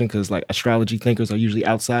contradiction because like astrology thinkers are usually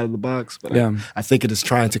outside of the box, but I think it is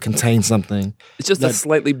trying to contain something. It's just a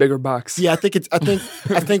slightly bigger box. Yeah, I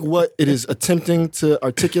think what it is attempting to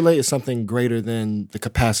articulate is something greater than the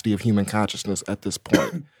capacity of human consciousness at this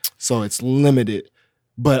point. So it's limited,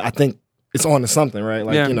 but I think it's on to something, right?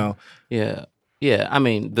 Like, Yeah. Yeah. I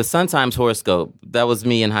mean, the Sun Times horoscope, that was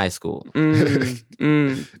me in high school.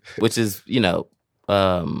 Which is,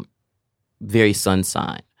 very sun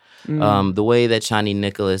sign. The way that Chani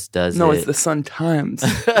Nicholas does No, it's the Sun Times.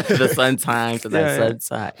 The Sun Times and that sun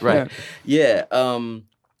sign. Right. Yeah.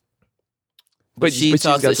 But she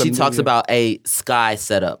talks about a sky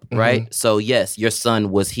setup, right? So yes, your sun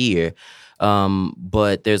was here.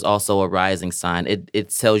 But there's also a rising sign. It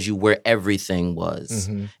tells you where everything was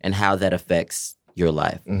and how that affects your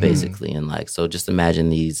life, basically. And like, so just imagine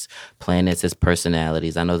these planets as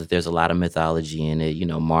personalities. I know that there's a lot of mythology in it.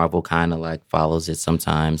 Marvel kind of like follows it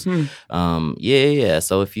sometimes. Yeah.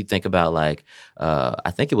 So if you think about like,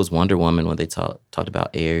 I think it was Wonder Woman when they talked about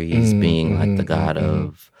Aries being like the god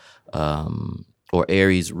of, or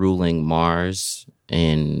Aries ruling Mars,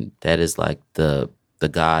 and that is like the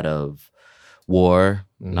god of war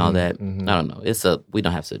and all that. I don't know. We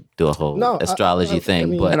don't have to do a whole astrology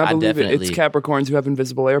thing, but and I believe definitely it's Capricorns who have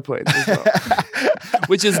invisible airplanes as well.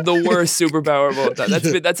 which is the worst superpower of all time.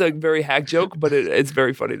 That's a very hack joke, but it's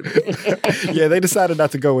very funny to me. Yeah, they decided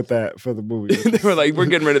not to go with that for the movie. They were like, we're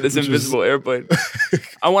getting rid of this invisible airplane.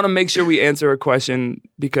 I want to make sure we answer a question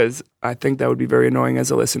because I think that would be very annoying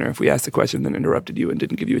as a listener if we asked a question then interrupted you and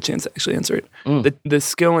didn't give you a chance to actually answer it. The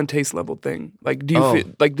skill and taste level thing. Like, do you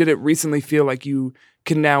feel, like, did it recently feel like you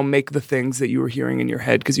can now make the things that you were hearing in your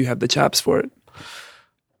head because you have the chops for it?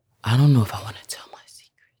 I don't know if I want to tell my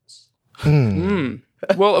secrets.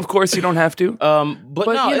 Well, of course you don't have to. But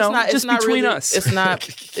no, you know, it's not. just It's not between really, us. It's not.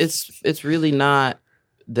 It's really not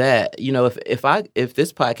that. You know, if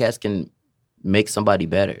this podcast can make somebody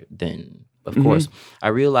better, then of course. I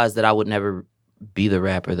realized that I would never be the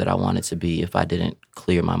rapper that I wanted to be if I didn't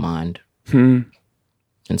clear my mind. And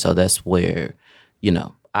so that's where, you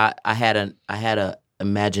know, I had a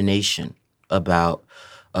imagination about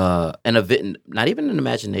not even an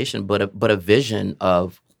imagination, but a vision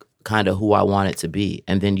of kind of who I want it to be.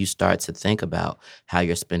 And then you start to think about how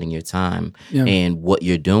you're spending your time and what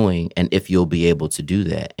you're doing and if you'll be able to do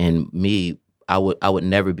that. And me, I would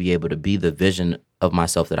never be able to be the vision of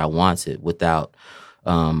myself that I wanted without,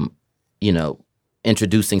 you know,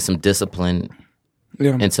 introducing some discipline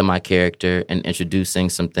into my character and introducing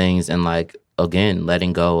some things and, like, again,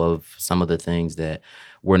 letting go of some of the things that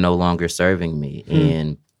were no longer serving me.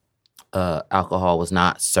 And alcohol was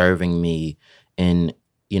not serving me in,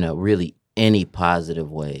 you know, really any positive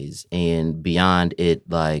ways. And beyond it,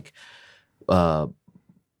 like,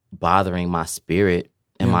 bothering my spirit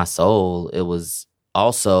and my soul, it was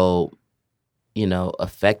also, you know,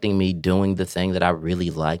 affecting me doing the thing that I really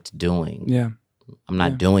liked doing. Yeah. I'm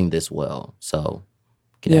not doing this well, so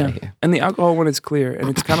get out of here. And the alcohol one is clear, and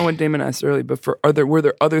it's kind of what Damon asked earlier. But were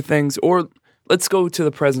there other things, or let's go to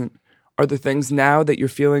the present? Are there things now that you're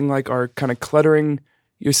feeling like are kind of cluttering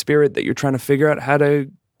your spirit that you're trying to figure out how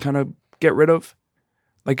to kind of get rid of?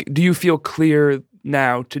 Like, do you feel clear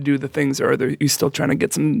now to do the things, or are you still trying to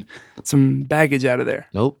get some baggage out of there?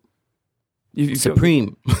 Nope. You feel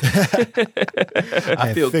Supreme.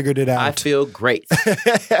 I figured it out. I feel great.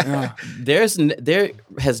 There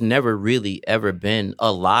has never really ever been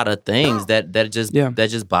a lot of things that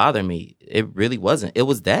just bother me. It really wasn't. It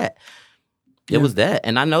was that. It was that.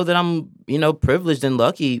 And I know that I'm, you know, privileged and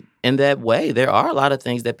lucky in that way. There are a lot of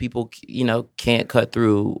things that people, you know, can't cut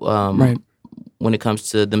through when it comes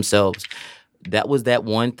to themselves. That was that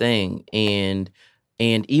one thing. And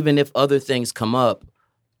even if other things come up,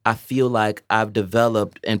 I feel like I've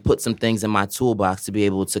developed and put some things in my toolbox to be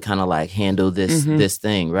able to kind of like handle this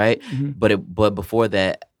thing, right? But before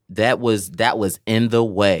that was in the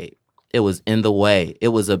way. It was in the way. It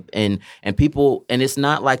was and people, and it's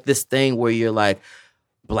not like this thing where you're like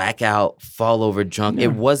blackout, fall over drunk.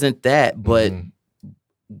 It wasn't that, but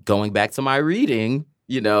going back to my reading,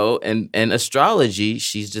 you know, and astrology,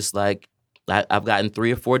 she's just like, I've gotten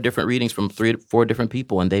 3 or 4 different readings from 3 or 4 different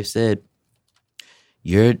people, and they've said,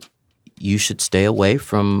 you should stay away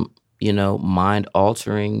from, you know, mind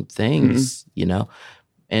altering things, you know,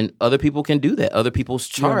 and other people can do that. Other people's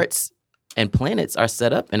charts and planets are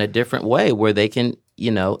set up in a different way where they can, you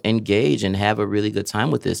know, engage and have a really good time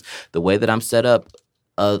with this. The way that I'm set up,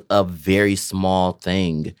 a very small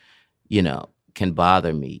thing, you know, can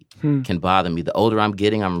bother me. The older I'm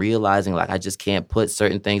getting, I'm realizing, like, I just can't put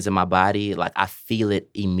certain things in my body. Like, I feel it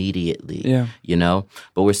immediately, you know,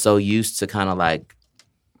 but we're so used to kind of like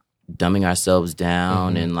dumbing ourselves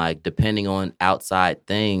down and like depending on outside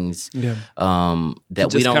things that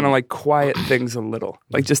just we don't kind of like quiet things a little,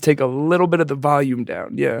 like just take a little bit of the volume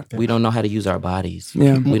down. We don't know how to use our bodies.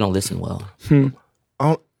 We don't listen well.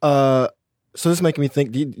 So this is making me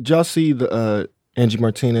think, did y'all see the Angie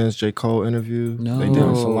Martinez, J. Cole interview No. they did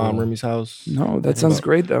in Salam Remy's house? No, that sounds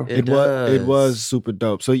great though. It was super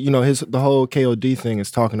dope. So, you know, the whole KOD thing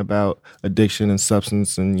is talking about addiction and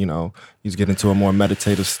substance, and, you know, he's getting to a more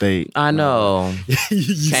meditative state. I know.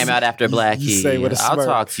 Came out after Blackie. You say with a I'll smirk.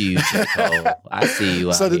 talk to you, J. Cole. I see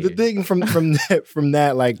you So out the here. thing from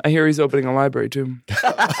that, like, I hear he's opening a library too.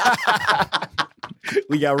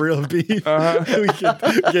 we got real beef. We get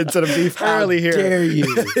into the beef early here. dare you.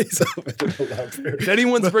 He's opening a library. If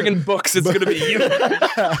anyone's bringing books, it's gonna be you.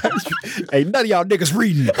 Hey, none of y'all niggas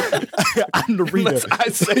reading. I'm the reader. Unless I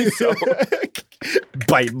say so.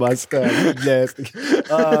 Bite my stuff. Nasty.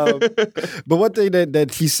 But one thing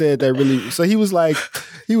that he said that really, so he was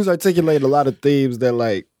articulating a lot of themes that,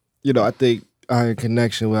 like, you know, I think are in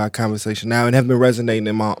connection with our conversation now and have been resonating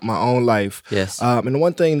in my own life. Yes. And the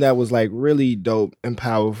one thing that was like really dope and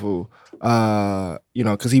powerful, you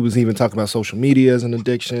know, because he was even talking about social media as an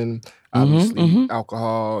addiction, obviously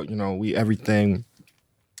alcohol, you know, everything.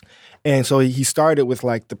 And so he started with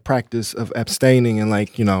like the practice of abstaining and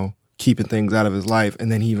like, you know, keeping things out of his life.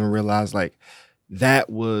 And then he even realized like that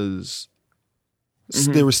was,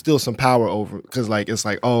 there was still some power over, because like, it's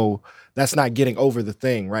like, oh, that's not getting over the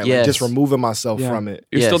thing, right? Yes. Like just removing myself Yeah. from it,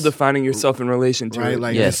 You're Yes. still defining yourself in relation to right? it.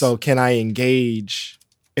 Like, Yes. and so can I engage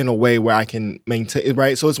in a way where I can maintain,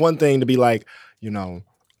 right? So it's one thing to be like, you know,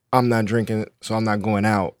 I'm not drinking, so I'm not going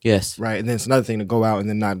out. Yes. Right. And then it's another thing to go out and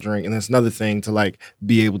then not drink. And then it's another thing to like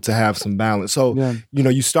be able to have some balance. So, Yeah. you know,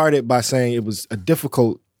 you started by saying it was a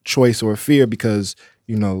difficult choice or a fear because,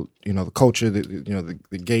 you know, the culture,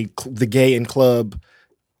 the gay and club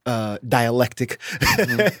dialectic.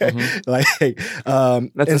 Like That's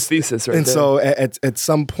and, a thesis right and there. so at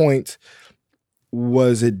some point,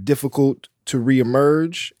 was it difficult to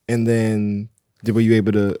reemerge? And then were you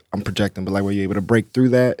able to, I'm projecting, but like, were you able to break through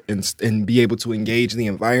that and be able to engage the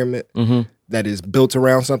environment that is built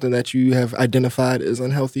around something that you have identified as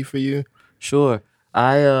unhealthy for you? Sure.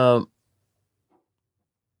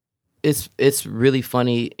 It's really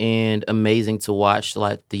funny and amazing to watch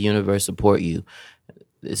like the universe support you.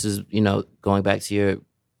 This is, you know, going back to your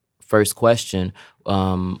first question,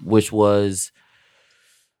 which was,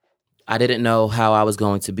 I didn't know how I was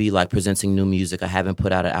going to be like presenting new music. I haven't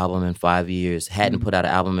put out an album in 5 years, hadn't put out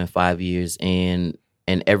an album in 5 years. And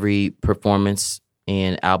every performance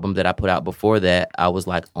and album that I put out before that, I was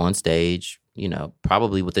like on stage, you know,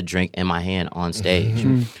 probably with a drink in my hand on stage.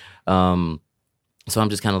 So I'm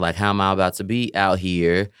just kind of like, how am I about to be out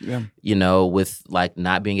here, you know, with like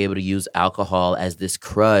not being able to use alcohol as this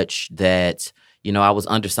crutch that, you know, I was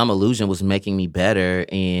under some illusion was making me better.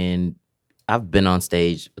 And I've been on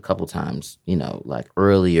stage a couple times, you know, like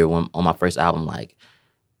earlier when on my first album, like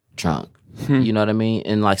drunk, you know what I mean?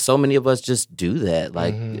 And like so many of us just do that.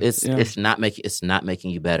 Like it's not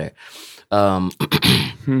making you better.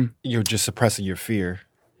 You're just suppressing your fear.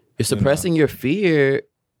 You're suppressing your fear.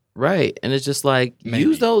 Right. And it's just like,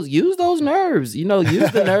 use those nerves, you know,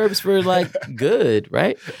 use the nerves for like good.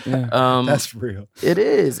 Right. Yeah. That's real. It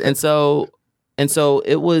is. And so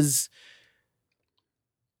it was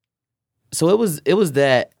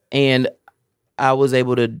that, and I was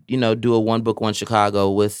able to, you know, do a One Book, One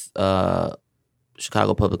Chicago with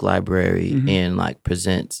Chicago Public Library and like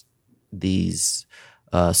present these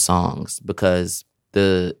songs, because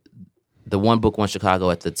the One Book, One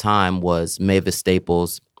Chicago at the time was Mavis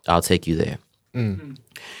Staples' I'll Take You There.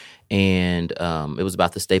 And it was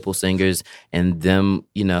about the Staple Singers and them,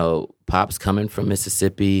 you know, Pops coming from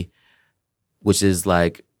Mississippi, which is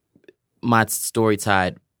like my story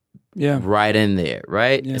tied right in there,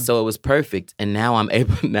 right? Yeah. So it was perfect. And now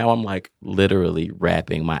I'm like literally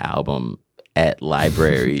rapping my album at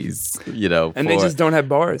libraries, you know, And they just don't have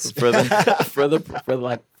bars. for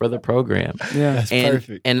the program. Yeah. That's And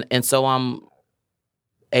perfect. and so I'm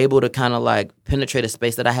able to kind of like penetrate a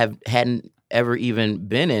space that I hadn't ever even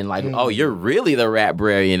been in. Like, oh, you're really the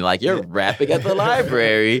rap-brarian. Like, you're rapping at the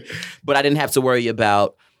library. But I didn't have to worry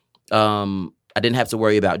about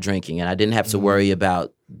drinking, and I didn't have to worry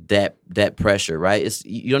about that pressure, right?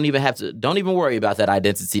 You don't even worry about that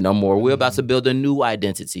identity no more. We're about to build a new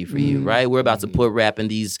identity for you, right? We're about to put rap in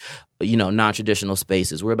these, you know, non-traditional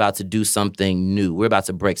spaces. We're about to do something new. We're about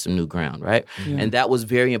to break some new ground, right? And that was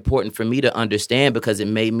very important for me to understand, because it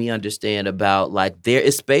made me understand about like there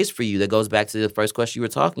is space for you. That goes back to the first question you were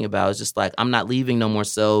talking about. It's just like, I'm not leaving no more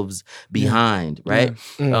selves behind, right?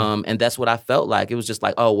 And that's what I felt like. It was just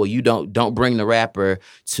like, oh, well, you don't bring the rapper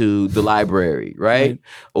to the library, right?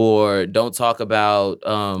 Or don't talk about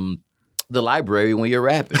the library when you're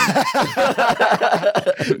rapping.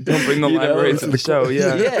 Don't bring the library to the show.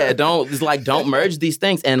 Yeah. Yeah, don't merge these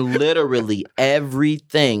things. And literally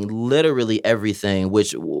everything,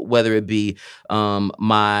 which whether it be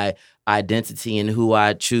my identity and who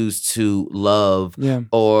I choose to love,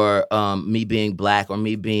 or me being Black, or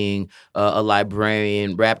me being a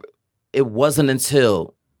librarian, rapper, it wasn't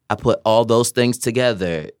until I put all those things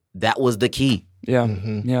together that was the key. Yeah.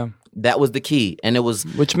 Yeah. That was the key. And it was...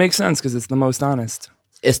 Which makes sense because it's the most honest.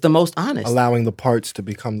 It's the most honest. Allowing the parts to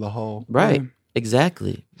become the whole. Right. Yeah.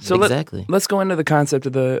 Exactly. So exactly. let's go into the concept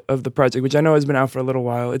of the project, which I know has been out for a little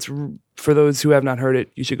while. It's, for those who have not heard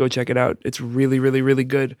it, you should go check it out. It's really, really, really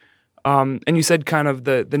good. And you said kind of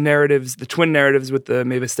the narratives, the twin narratives with the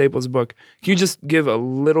Mavis Staples book. Can you just give a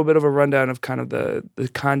little bit of a rundown of kind of the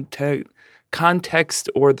context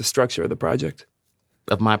or the structure of the project?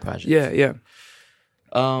 Of my project. Yeah.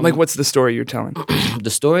 Like, what's the story you're telling? The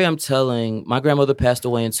story I'm telling, my grandmother passed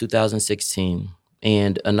away in 2016.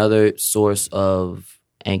 And another source of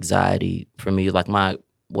anxiety for me, like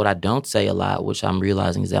what I don't say a lot, which I'm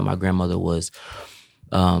realizing, is that my grandmother was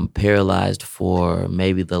paralyzed for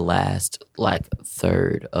maybe the last like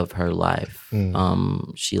third of her life.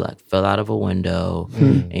 She like fell out of a window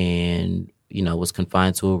and, you know, was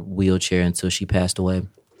confined to a wheelchair until she passed away.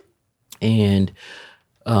 And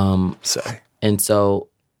Sorry. and so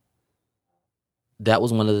that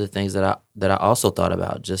was one of the things that I also thought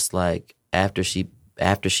about. Just like after she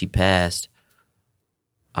passed,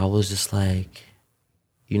 I was just like,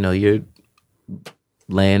 you know, you're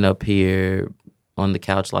laying up here on the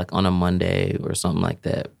couch like on a Monday or something like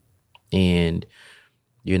that, and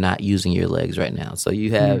you're not using your legs right now. So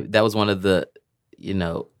you have that was one of the, you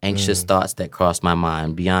know, anxious thoughts that crossed my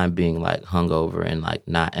mind beyond being like hungover and like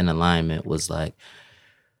not in alignment, was like,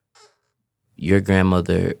 your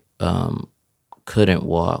grandmother couldn't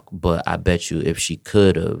walk, but I bet you if she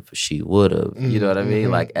could have, she would have. You know what I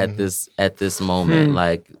mean? Like at this moment,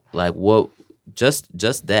 like what, just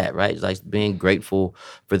that, right? Like being grateful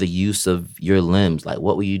for the use of your limbs. Like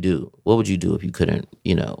what would you do? What would you do if you couldn't,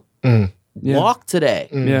 you know, walk today?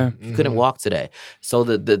 Yeah. You couldn't walk today. So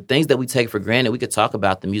the things that we take for granted, we could talk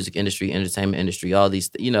about the music industry, entertainment industry, all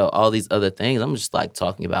these, you know, all these other things. I'm just like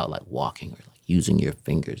talking about like walking or like using your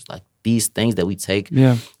fingers, like these things that we take,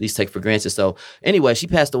 these take for granted. So anyway, she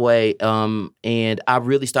passed away, and I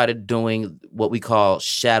really started doing what we call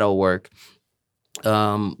shadow work,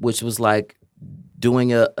 which was like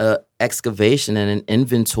doing a excavation and an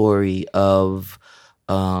inventory of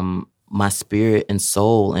my spirit and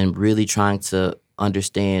soul, and really trying to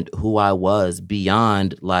understand who I was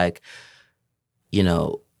beyond like, you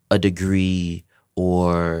know, a degree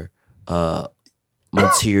or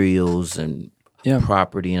materials and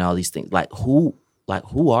property and all these things. Like who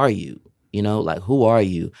are you? You know, like who are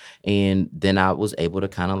you? And then I was able to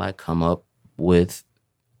kind of like come up with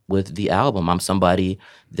the album. I'm somebody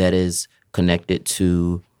that is connected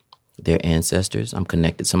to their ancestors. I'm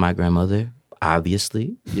connected to my grandmother,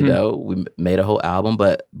 obviously. You know, we made a whole album,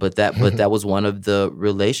 but that was one of the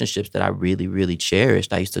relationships that I really, really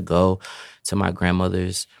cherished. I used to go to my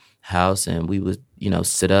grandmother's house, and we would, you know,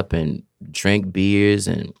 sit up and drink beers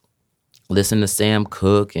and listen to Sam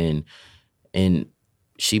Cooke, and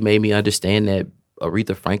she made me understand that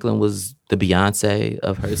Aretha Franklin was the Beyonce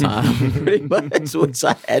of her time, pretty much, which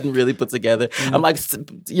I hadn't really put together. I'm like,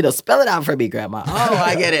 you know, spell it out for me, Grandma. Oh,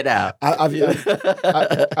 I get it now. I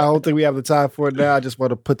don't think we have the time for it now. I just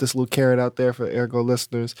want to put this little carrot out there for Ergo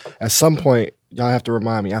listeners. At some point, y'all have to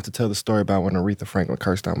remind me. I have to tell the story about when Aretha Franklin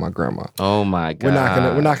cursed out my grandma. Oh my God.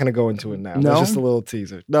 We're not gonna go into it now. No? That's just a little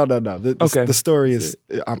teaser. No. The story is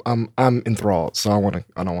I'm enthralled, so I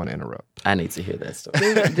don't want to interrupt. I need to hear that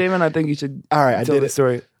story. Damon, I think you should All right, tell the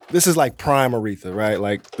story. This is like prime Aretha, right?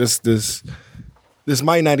 Like this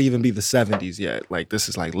might not even be the 70s yet. Like this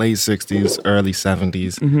is like late 60s, early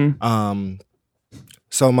 70s.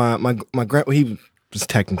 So my he was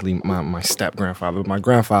technically my step grandfather. My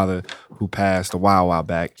grandfather, who passed a while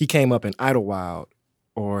back, he came up in Idlewild,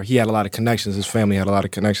 or he had a lot of connections. His family had a lot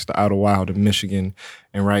of connections to Idlewild in Michigan,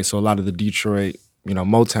 and right. So a lot of the Detroit, you know,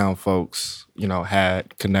 Motown folks, you know,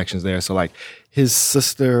 had connections there. So like his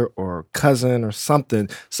sister or cousin or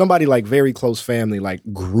somebody like very close family, like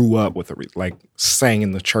grew up with Aretha, like sang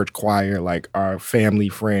in the church choir, like our family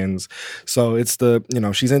friends. So it's the, you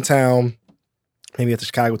know, she's in town, maybe at the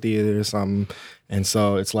Chicago Theater or something. And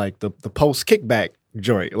so it's like the post kickback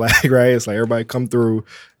joint, like, right? It's like everybody come through.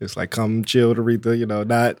 It's like come chill to Aretha,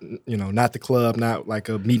 not the club, not like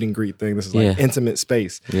a meet and greet thing. This is like intimate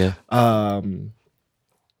space. Yeah.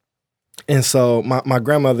 And so my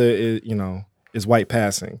grandmother is white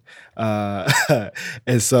passing.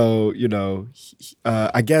 And so,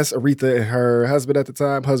 I guess Aretha and her husband at the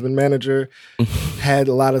time, husband manager, had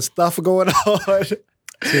a lot of stuff going on.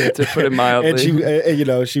 To put it mildly.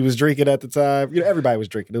 And she was drinking at the time. Everybody was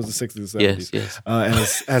drinking. It was the 60s and 70s. Yes. And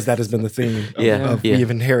as that has been the theme of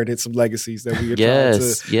we've inherited some legacies that we are trying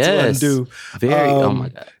to undo. Oh my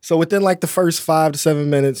God. So within like the first 5 to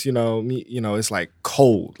 7 minutes, it's like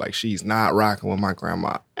cold. Like she's not rocking with my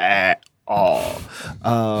grandma at all.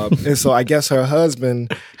 And so I guess her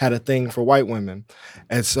husband had a thing for white women.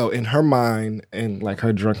 And so in her mind, in like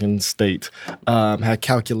her drunken state, had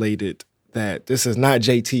calculated that this is not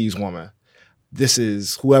JT's woman. This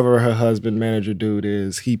is whoever her husband manager dude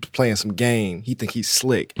is. He playing some game. He think he's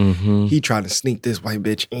slick. Mm-hmm. He trying to sneak this white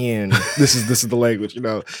bitch in. This is the language,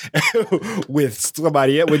 with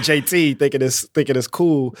somebody with JT thinking it's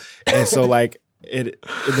cool. And so like in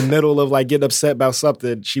the middle of like getting upset about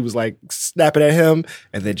something, she was like snapping at him,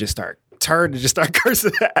 and then just start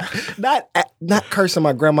cursing. Not cursing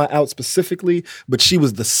my grandma out specifically, but she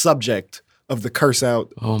was the subject of the curse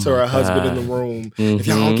out Oh to my her husband in the God. room. If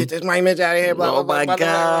y'all don't get this white bitch out of here, blah, blah, Oh blah, my blah, blah,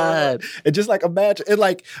 blah, God. blah. And just like imagine, and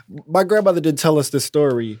like my grandmother didn't tell us this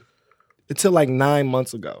story until like 9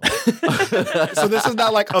 months ago. So this is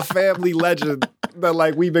not like a family legend that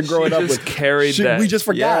like we've been growing up just with. carried that. We just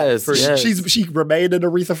forgot. Yes, yes. She remained an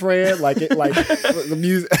Aretha Franklin, like it, like the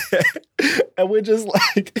music, and we're just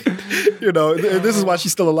like, you know, and this is why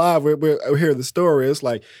she's still alive. We're hearing the story. It's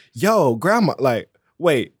like, yo, grandma, like,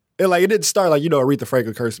 wait. And like it didn't start like, you know, Aretha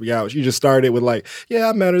Franklin cursed me out. She just started with like, yeah,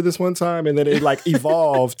 I met her this one time, and then it like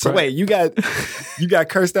evolved to wait, you got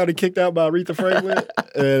cursed out and kicked out by Aretha Franklin,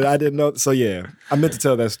 and I didn't know. So yeah, I meant to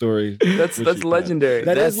tell that story. That's legendary.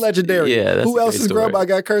 That is legendary. Yeah, that's Who a else's great story. grandma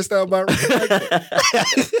got cursed out by Aretha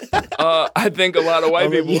Franklin? I think a lot of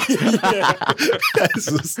white people. It's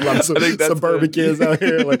just a lot of I think that's suburban the- kids out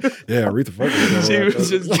here like, yeah, Aretha Franklin. She was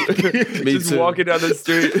just, Me just too. walking down the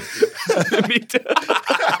street. Me too.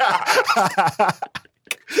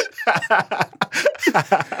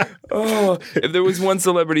 Oh, if there was one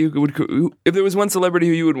celebrity if there was one celebrity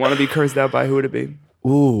who you would want to be cursed out by, who would it be?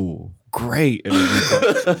 Ooh, great.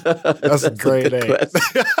 That's a great name.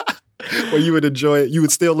 Well, you would enjoy it. You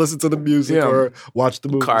would still listen to the music Yeah. or watch the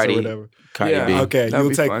movies Cardi. or whatever. Cardi Yeah. B. Okay, That'd you'll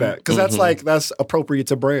be take fun. that because that's appropriate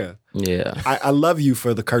to brand. Yeah. I love you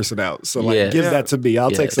for the cursing out. So like, Yeah. give Yeah. that to me. I'll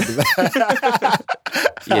take Yes. some of that.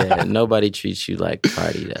 Yeah. Nobody treats you like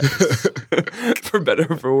Cardi does. For better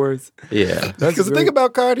or for worse. Yeah. Because the thing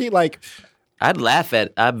about Cardi, like, I'd laugh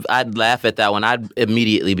at that one. I'd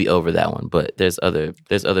immediately be over that one. But there's other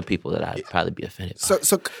people that I'd probably be offended by.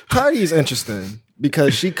 so Cardi is interesting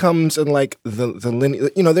because she comes in like the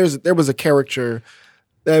lineage. You know, there was a character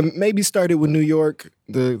that maybe started with New York,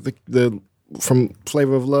 the from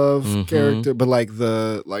Flavor of Love character, but like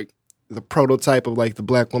the prototype of like the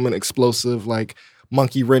black woman explosive, like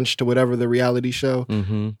monkey wrench to whatever the reality show.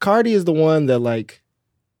 Cardi is the one that like.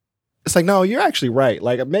 It's like, no, you're actually right.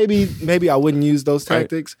 Like maybe I wouldn't use those Right.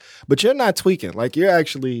 tactics, but you're not tweaking. Like you're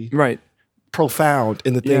actually Right. profound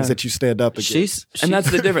in the things Yeah. that you stand up against. And that's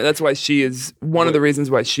the difference. That's why she is one of the reasons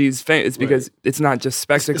why she's famous. Is because it's not just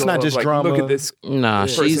spectacle. It's not of, just like, drama. Look at this Nah,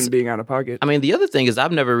 person she's. being out of pocket. I mean, the other thing is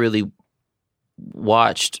I've never really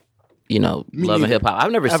watched, you know, Me Love and neither. Hip Hop.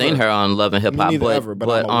 I've never Ever. seen her on Love and Hip Hop, neither but ever, but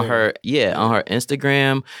I'm on aware. on her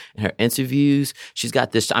Instagram and her interviews, she's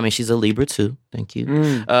got this. I mean, she's a Libra too. Thank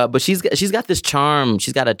you. But she's got this charm.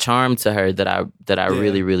 She's got a charm to her that I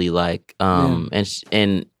really really like.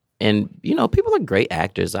 And you know, people are great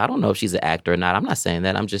actors. I don't know if she's an actor or not. I'm not saying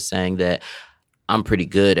that. I'm just saying that I'm pretty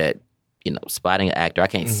good at, you know, spotting an actor. I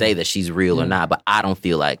can't say that she's real or not, but I don't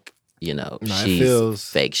feel like, you know, No, it she's feels-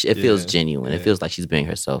 fake. It feels yeah, genuine. It feels like she's being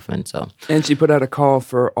herself. And so, And she put out a call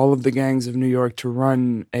for all of the gangs of New York to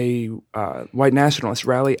run a white nationalist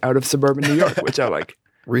rally out of suburban New York, which I like.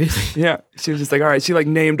 really? Yeah. She was just like, all right. She like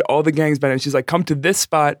named all the gangs by name. She's like, come to this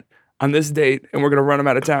spot on this date and we're going to run them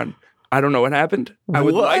out of town. I don't know what happened. I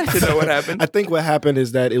would like to know what happened. I think what happened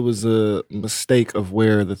is that it was a mistake of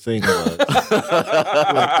where the thing was.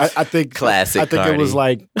 I think Classic I think Cardi.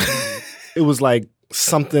 it was like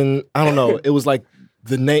something. I don't know. It was like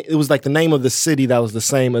the name. It was like the name of the city that was the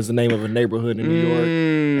same as the name of a neighborhood in New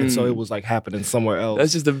York, and so it was like happening somewhere else.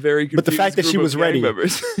 That's just a very confused But the fact that group she of was gang ready.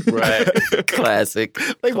 members. Right. Classic.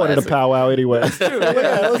 they wanted a Classic. powwow anyway.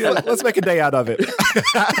 Let's make a day out of it.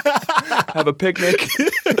 Have a picnic.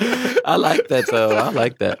 I like that though. I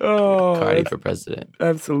like that. Oh, Cardi for president.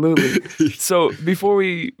 absolutely. So before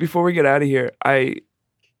we get out of here, I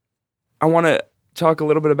want to talk a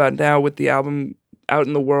little bit about now with the album out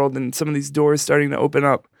in the world and some of these doors starting to open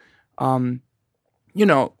up. You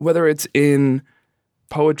know, whether it's in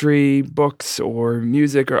poetry, books, or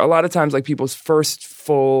music, or a lot of times like people's first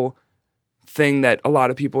full thing that a lot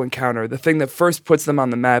of people encounter, the thing that first puts them on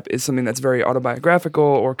the map is something that's very autobiographical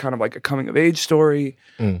or kind of like a coming of age story.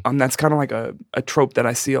 That's kind of like a trope that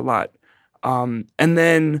I see a lot. And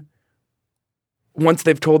then once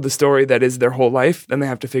they've told the story that is their whole life, then they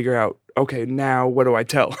have to figure out, okay, now what do I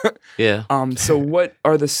tell? Yeah. So what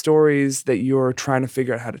are the stories that you're trying to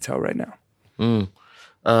figure out how to tell right now?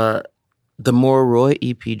 The More Roy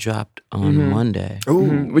EP dropped on Monday.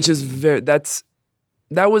 Which is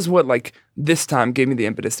that was what like this time gave me the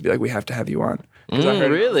impetus to be like, we have to have you on. 'Cause I heard it, I was like,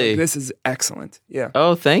 really? this is excellent. Yeah.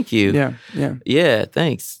 Oh, thank you. Yeah. Yeah,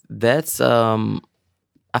 thanks. That's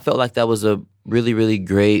I felt like that was a really, really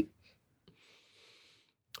great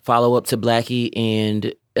follow up to Blackie, and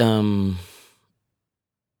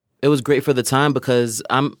it was great for the time because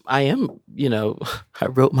I am, you know, I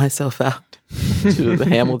wrote myself out to the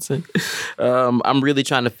Hamilton. I'm really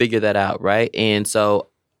trying to figure that out, right? And so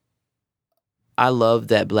I love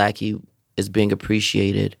that Blackie is being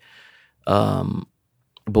appreciated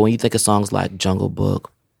But when you think of songs like Jungle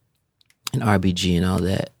Book and RBG and all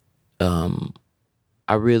that,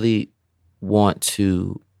 I really want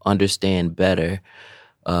to understand better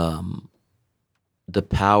the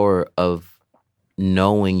power of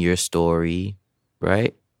knowing your story,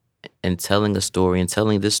 right? And telling a story and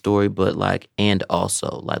telling this story, but like, and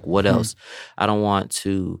also like what else? I don't want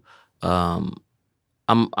to,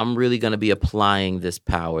 I'm really going to be applying this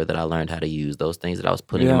power that I learned how to use, those things that I was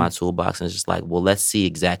putting in my toolbox, and it's just like, well, let's see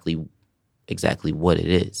exactly what it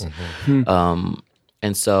is.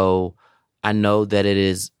 And so I know that it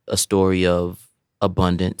is a story of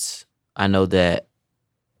abundance. I know that,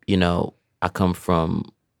 you know, I come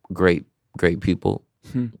from great people,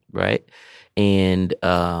 right? And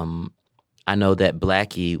I know that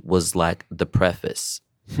Blackie was like the preface,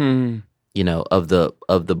 you know, of the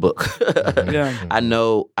book. I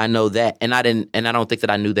know that, and I don't think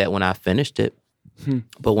that I knew that when I finished it.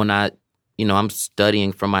 But when I'm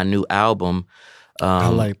studying for my new album. I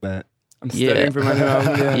like that. I'm studying for my new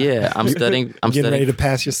album. Yeah, I'm studying. I'm getting studying, ready to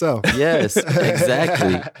pass yourself. Yes,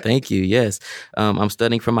 exactly. Thank you. Yes, I'm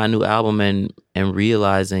studying for my new album and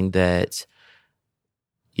realizing that,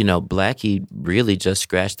 you know, Blackie really just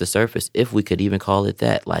scratched the surface, if we could even call it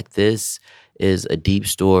that. Like, this is a deep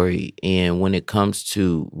story, and when it comes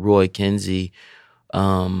to Roy Kinsey,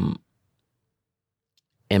 in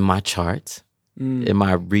my charts, in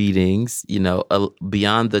my readings, you know,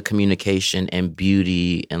 beyond the communication and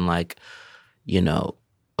beauty and, like, you know,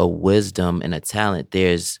 a wisdom and a talent,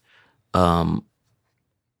 there's a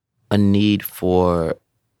need for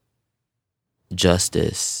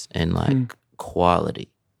justice and, like, quality,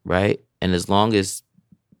 right? And as long as,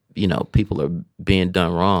 you know, people are being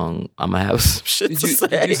done wrong, I'm gonna have some shit to say.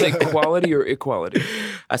 Did you say quality or equality?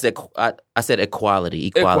 I said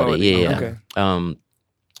equality. Yeah. Okay.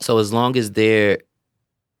 So as long as there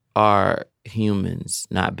are humans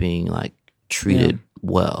not being, like, treated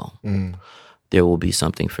well, there will be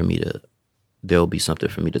something for me to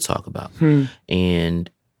talk about. And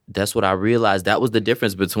that's what I realized. That was the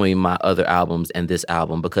difference between my other albums and this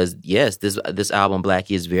album, because yes, this album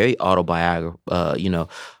Blackie is very autobiographical, you know,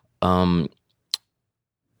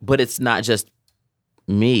 but it's not just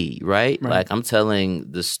me, right? Like, I'm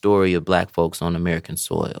telling the story of Black folks on American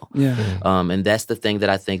soil. And that's the thing that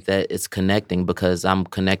I think that it's connecting, because I'm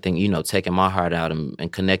connecting, you know, taking my heart out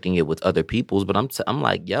and connecting it with other people's. But I'm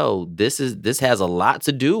like, yo, this has a lot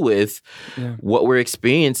to do with what we're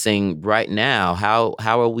experiencing right now. How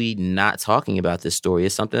are we not talking about this story?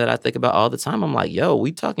 It's something that I think about all the time. I'm like, yo,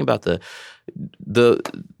 we talking about the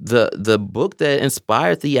book that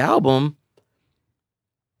inspired the album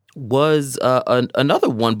was another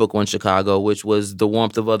one book on Chicago, which was The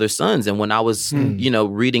Warmth of Other Suns. And when I was, you know,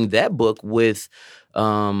 reading that book with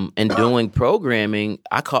and doing programming,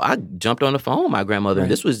 I jumped on the phone with my grandmother.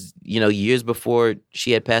 And this was, you know, years before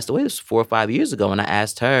she had passed away. This was 4 or 5 years ago. And I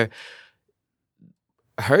asked her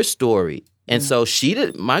story. And so she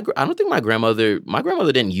did. I don't think my grandmother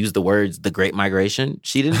didn't use the words "the Great Migration."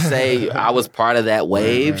 She didn't say I was part of that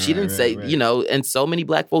wave. She didn't say, you know, and so many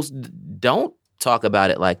Black folks don't talk about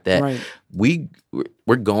it like that.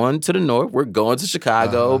 We're going to the north. We're going to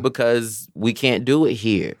Chicago because we can't do it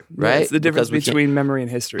here, right? Yeah, it's the difference between memory and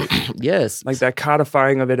history. Yes. Like that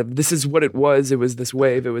codifying of it, of this is what it was this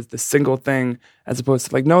wave, it was this single thing, as opposed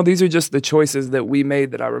to like, no, these are just the choices that we made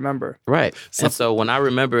that I remember. Right. So when I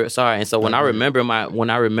remember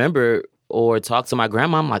or talk to my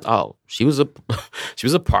grandma, I'm like, oh, she was a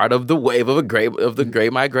part of the wave of the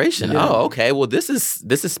Great Migration. Yeah. Oh, okay. Well, this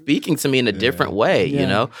is speaking to me in a different way, you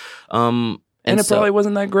know. And it probably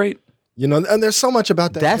wasn't that great. You know, and there's so much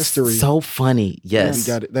about that history. That's so funny. Yes.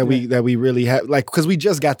 That we really have, like, because we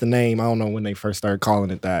just got the name. I don't know when they first started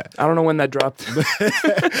calling it that. I don't know when that dropped.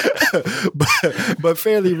 but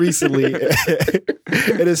fairly recently,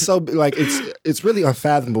 it is so, like, it's really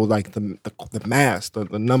unfathomable, like the mass, the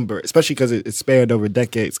number, especially because it spanned over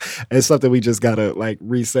decades. And it's something we just gotta, like,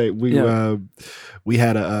 re-say. We had we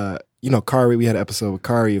had an episode with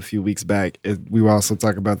Kari a few weeks back. And we were also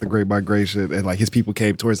talking about the Great Migration, and, like, his people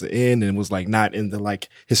came towards the end and was, like, not in the, like,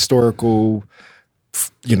 historical,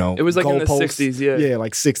 you know, it was like in the posts. 60s, yeah,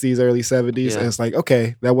 like 60s, early 70s. And it's like,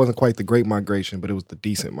 okay, that wasn't quite the Great Migration, but it was the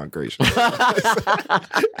decent migration.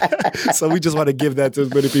 So we just want to give that to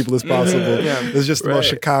as many people as possible. It's just the most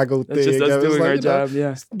Chicago thing. It's just us doing our job.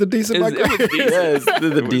 The decent migration. Yes,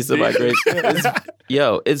 the decent migration.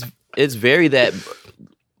 It's very that.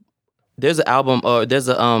 There's an album, or there's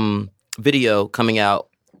a video coming out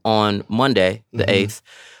on Monday, the 8th,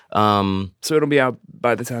 So it'll be out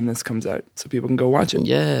by the time this comes out, so people can go watch it.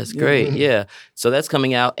 Yes, great. Yeah. So that's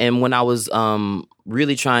coming out. And when I was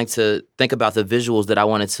really trying to think about the visuals that I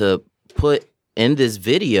wanted to put in this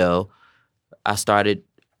video, I started,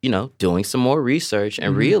 doing some more research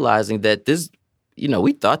and realizing that this,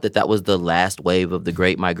 we thought that was the last wave of the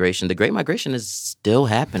Great Migration. The Great Migration is still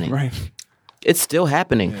happening. Right. It's still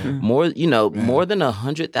happening. More than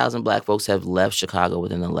 100,000 Black folks have left Chicago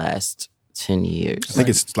within the last 10 years. I think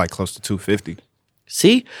it's like close to 250.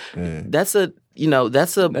 See, that's a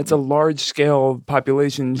large scale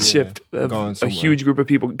population shift of a huge group of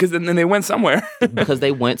people, because then they went somewhere. Because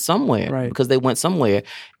they went somewhere. Right. Because they went somewhere,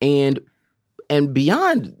 and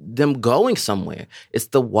beyond them going somewhere, it's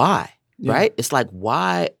the why. Yeah. Right? It's like,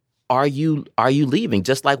 why are you leaving?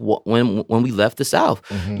 Just like when we left the South,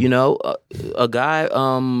 a guy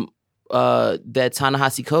that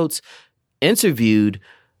Ta-Nehisi Coates interviewed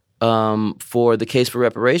for the case for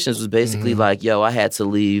reparations was basically like, yo, I had to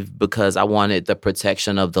leave because I wanted the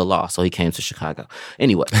protection of the law. So he came to Chicago.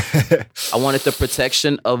 Anyway, I wanted the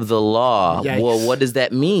protection of the law. Yikes. Well, what does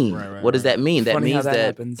that mean? What does that mean? That Funny means how that that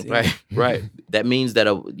happens, yeah. right. That means that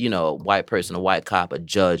a white person, a white cop, a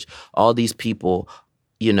judge, all these people,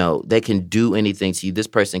 they can do anything to you. This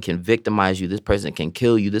person can victimize you. This person can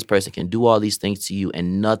kill you. This person can do all these things to you,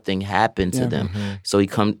 and nothing happened to them. So he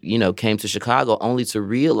came to Chicago only to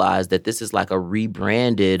realize that this is like a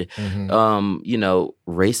rebranded,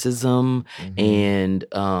 racism and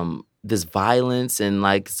this violence, and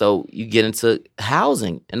like, so you get into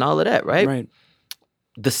housing and all of that, right? Right.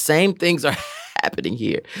 The same things are happening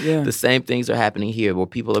here. Yeah. The same things are happening here, where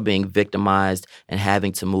people are being victimized and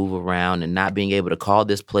having to move around and not being able to call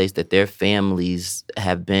this place that their families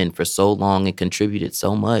have been for so long and contributed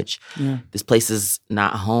so much. Yeah. This place is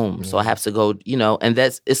not home. So I have to go, and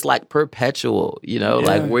it's like perpetual,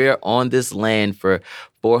 like we're on this land for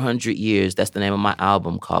 400 years. That's the name of my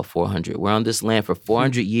album, called 400. We're on this land for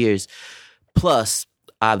 400 years plus,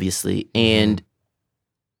 obviously, and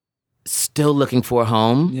still looking for a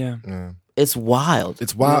home. Yeah. It's wild.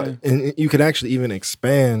 It's wild. Yeah. And you could actually even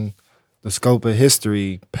expand the scope of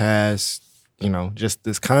history past, just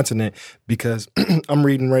this continent, because I'm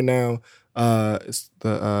reading right now, it's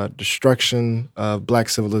the destruction of Black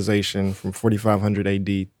civilization from 4500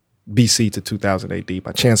 AD BC to 2000 AD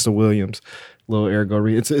by Chancellor Williams. Little ergo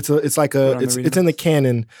read. It's in the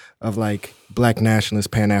canon of like Black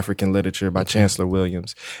nationalist Pan-African literature by Chancellor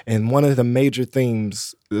Williams. And one of the major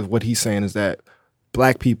themes of what he's saying is that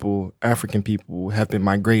Black people, African people, have been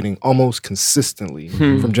migrating almost consistently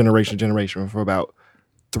from generation to generation for about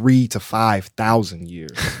 3,000 to 5,000 years,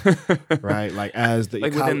 right? Like as the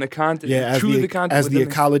within the continent, as the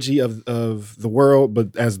ecology of the world,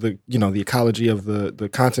 but as the the ecology of the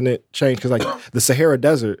continent changed, because like the Sahara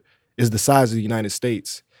Desert is the size of the United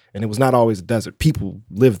States. And it was not always a desert. People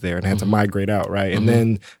lived there and had to migrate out, right? And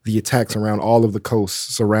then the attacks around all of the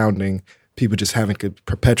coasts surrounding, people just having to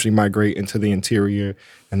perpetually migrate into the interior,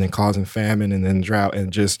 and then causing famine and then drought.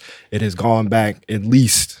 And just, it has gone back at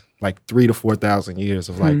least like 3,000 to 4,000 years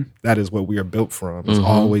of like, that is what we are built from. It's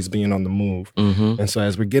always being on the move. And so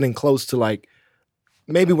as we're getting close to like,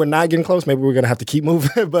 maybe we're not getting close, maybe we're going to have to keep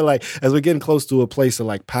moving, but like as we're getting close to a place of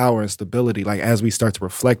like power and stability, like as we start to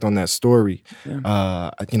reflect on that story,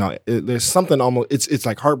 there's something almost, it's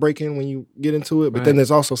like heartbreaking when you get into it, but then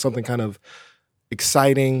there's also something kind of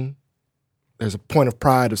exciting. There's a point of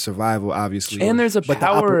pride of survival, obviously, and there's a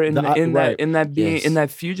power in that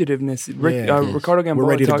fugitiveness. Ricardo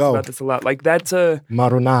Gamboa talks about this a lot. Like that's a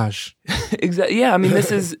marronage. Exactly. Yeah, I mean,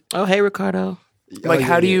 this is. Oh, hey, Ricardo. Like,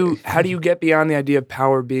 how do you get beyond the idea of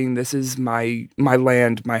power being this is my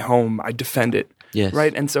land, my home, I defend it. Yes.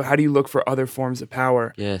 Right. And so, how do you look for other forms of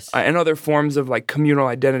power? Yes. And other forms of like communal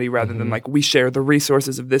identity, rather than like we share the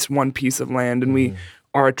resources of this one piece of land, and we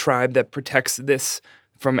are a tribe that protects this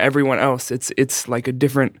from everyone else. It's like a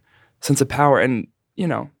different sense of power. And,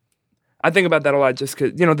 I think about that a lot just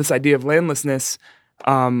because, this idea of landlessness,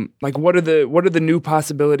 like what are the new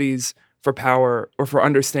possibilities for power or for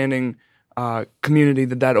understanding community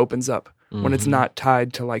that opens up when it's not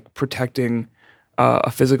tied to like protecting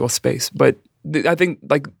a physical space. But I think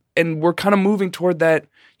like, and we're kind of moving toward that,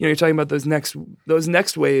 you're talking about those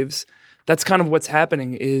next waves. That's kind of what's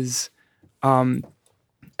happening is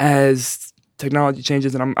as technology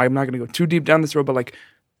changes, and I'm not going to go too deep down this road, but like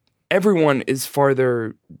everyone is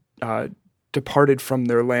farther departed from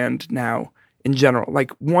their land now in general.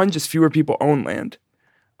 Like one, just fewer people own land,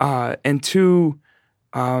 and two,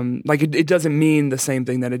 like it doesn't mean the same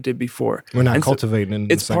thing that it did before. We're not and cultivating.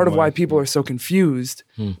 So it's part of why people are so confused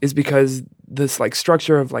is because this like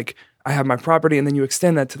structure of like I have my property, and then you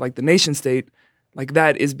extend that to like the nation state. like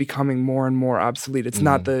that is becoming more and more obsolete. It's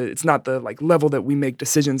not the like level that we make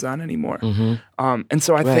decisions on anymore. And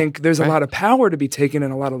so I think there's a lot of power to be taken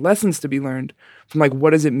and a lot of lessons to be learned from like what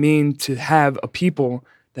does it mean to have a people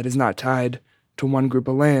that is not tied to one group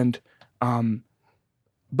of land.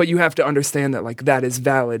 But you have to understand that like that is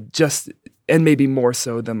valid just and maybe more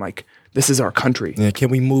so than like this is our country. Yeah, can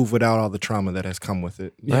we move without all the trauma that has come with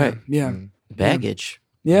it? Yeah. Yeah. Baggage.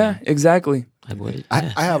 Yeah, exactly.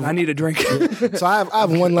 I need a drink. So I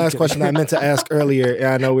have one last question I meant to ask earlier, and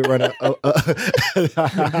I know we're running, and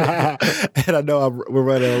I know we're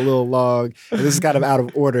running a little long. And this is kind of out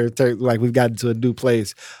of order, like we've gotten to a new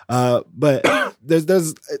place. But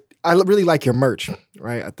there's I really like your merch,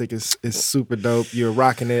 right? I think it's super dope. You're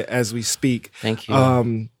rocking it as we speak. Thank you.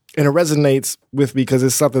 And it resonates with me because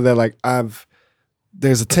it's something that like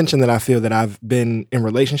there's a tension that I feel that I've been in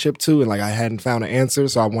relationship to, and like I hadn't found an answer.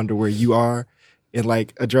 So I wonder where you are in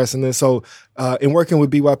like addressing this. So in working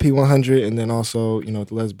with BYP 100 and then also, you know,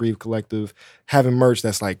 the Let's Breathe Collective, having merch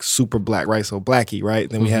that's like super black, right? So Blackie, right?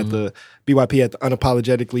 Then we had the BYP had the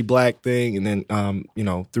Unapologetically Black thing. And then, you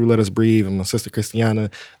know, through Let Us Breathe and my sister Christiana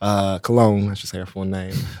Cologne, I should say her full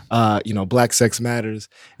name, you know, Black Sex Matters.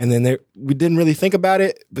 And then we didn't really think about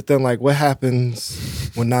it, but then like what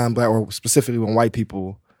happens when non-black or specifically when white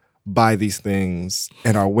people buy these things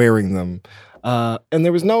and are wearing them? And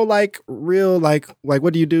there was no like real like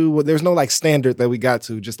what do you do? Well, there's no like standard that we got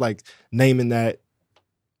to, just like naming that.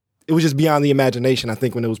 It was just beyond the imagination, I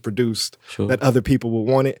think, when it was produced, that other people would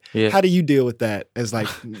want it. Yeah. How do you deal with that? As like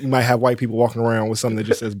you might have white people walking around with something that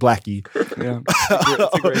just says Blackie. Yeah,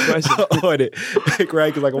 that's a great question.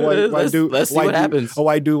 Right? Because like a white dude, let's see what happens. A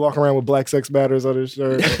white dude walking around with Black Sex Matters on his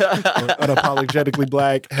shirt, Unapologetically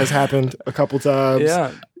Black has happened a couple times.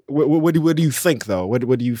 Yeah. What do you think though?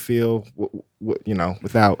 What do you feel? What, you know,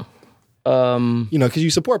 without you know, because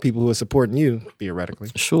you support people who are supporting you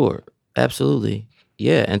theoretically. Sure, absolutely,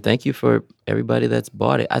 yeah. And thank you for everybody that's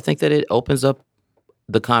bought it. I think that it opens up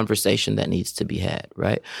the conversation that needs to be had.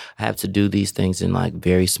 Right, I have to do these things in like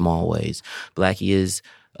very small ways. Blackie is,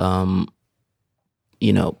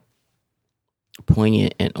 you know,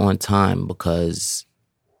 poignant and on time because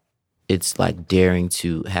it's like daring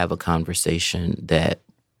to have a conversation that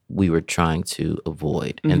we were trying to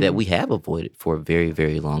avoid and that we have avoided for a very,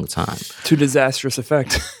 very long time. To disastrous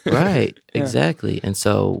effect. Right. Yeah. Exactly. And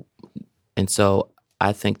so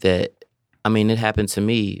I think that, I mean, it happened to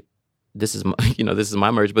me. This is my, you know, this is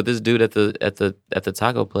my merch, but this dude at the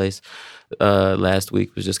taco place last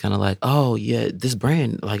week was just kind of like, oh yeah, this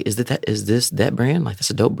brand, like, is this that brand? Like, that's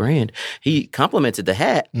a dope brand. He complimented the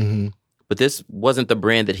hat. But this wasn't the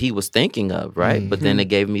brand that he was thinking of, right? But then it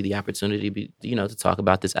gave me the opportunity, to talk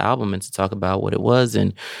about this album and to talk about what it was,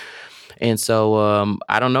 and so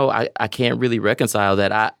I don't know. I can't really reconcile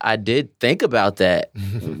that. I did think about that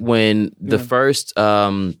when the first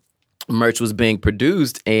merch was being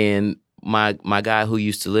produced, and my guy who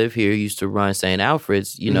used to live here, used to run St.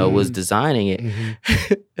 Alfred's, was designing it,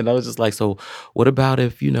 and I was just like, so what about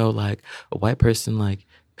if like a white person like.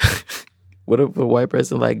 What if a white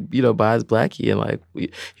person buys Blackie and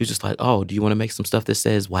he was just like, oh, do you want to make some stuff that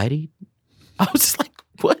says Whitey? I was just like,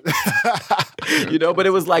 what? But it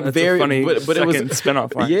was like That's very a funny but it was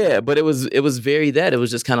spinoff line. Yeah, but it was very that. It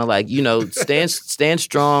was just kind of like, stand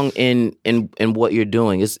strong in what you're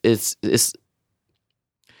doing. It's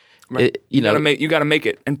right. You gotta make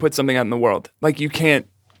it and put something out in the world. Like you can't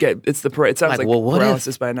it sounds like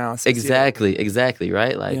paralysis by analysis. Exactly,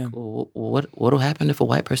 right? Like, what'll happen if a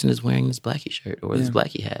white person is wearing this Blackie shirt or this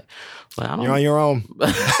Blackie hat? Well, I don't You're on your own.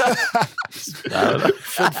 I don't know.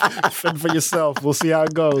 Fend for yourself. We'll see how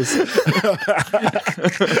it goes.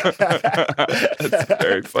 That's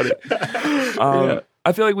very funny.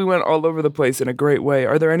 I feel like we went all over the place in a great way.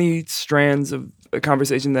 Are there any strands of a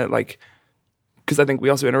conversation that because I think we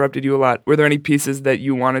also interrupted you a lot. Were there any pieces that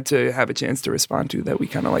you wanted to have a chance to respond to that we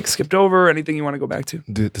kind of skipped over? Anything you want to go back to?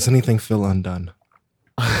 Does anything feel undone?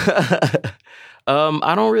 I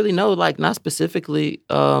don't really know. Not specifically.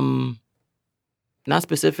 I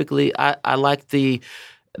like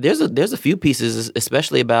there's a few pieces,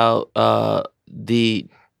 especially about the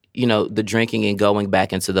drinking and going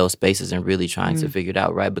back into those spaces and really trying to figure it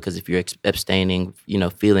out, right? Because if you're abstaining,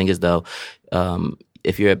 feeling as though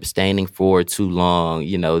if you're abstaining for too long,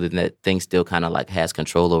 then that thing still kind of has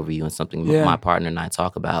control over you. And something my partner and I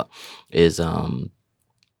talk about is,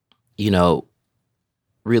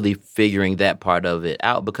 really figuring that part of it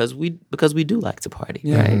out because we do like to party,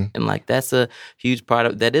 right? And that's a huge part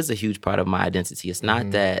of my identity. It's not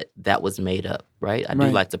that was made up, right? I do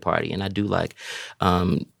like to party and I do like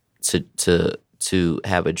to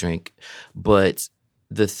have a drink, but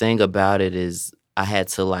the thing about it is I had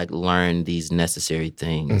to like learn these necessary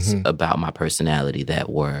things about my personality that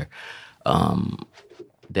were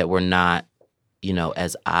not, you know,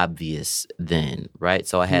 as obvious then, right?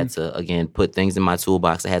 So I had to, again, put things in my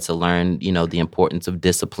toolbox. I had to learn, you know, the importance of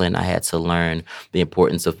discipline. I had to learn the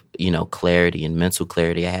importance of, you know, clarity and mental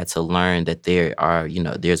clarity. I had to learn that there are, you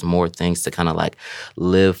know, there's more things to kind of like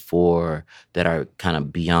live for that are kind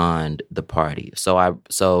of beyond the party.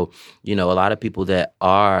 So, you know, a lot of people that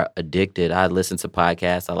are addicted, I listen to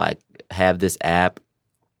podcasts. I like have this app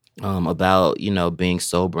about, you know, being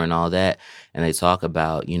sober and all that. And they talk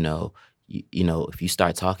about, you know, if you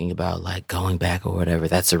start talking about like going back or whatever,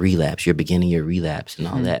 that's a relapse. You're beginning your relapse and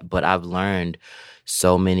all that. But I've learned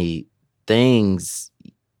so many things,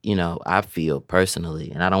 you know, I feel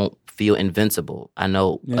personally, and I don't feel invincible. I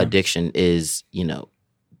know addiction is, you know,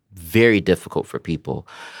 very difficult for people.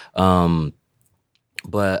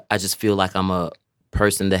 But I just feel like I'm a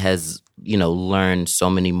person that has, you know, learned so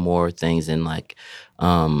many more things and like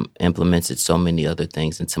implemented so many other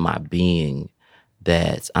things into my being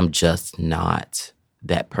that I'm just not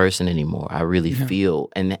that person anymore. I really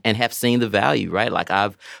feel and have seen the value, right? Like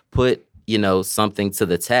I've put, you know, something to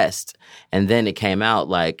the test and then it came out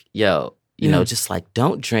like, yo, you know, just like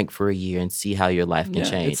don't drink for a year and see how your life can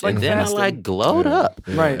change. It's like and then fasting. I like glowed up.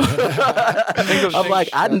 Right. I'm like,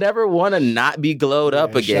 I never want to not be glowed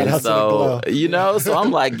up again. shout out to the So, glow. you know, so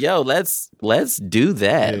I'm like, yo, let's do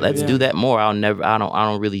that. Let's do that more. I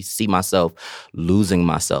don't really see myself losing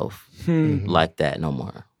myself like that no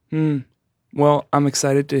more. Well, I'm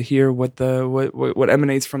excited to hear what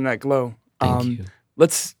emanates from that glow. Thank you.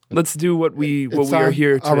 Let's do what we are time?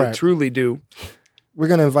 here All to right. truly do. We're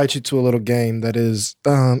going to invite you to a little game that is,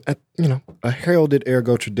 a heralded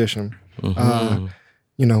Ergo tradition.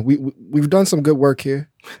 You know, we've done some good work here.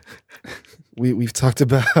 We've talked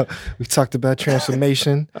about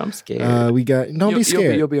transformation. I'm scared. We got don't be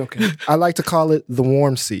scared. You'll be okay. I like to call it the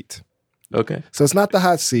warm seat. Okay. So it's not the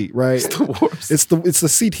hot seat, right? It's the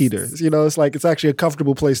seat heater. You know, it's like it's actually a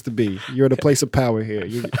comfortable place to be. You're at a place of power here.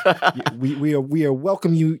 We are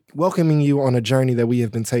welcoming you on a journey that we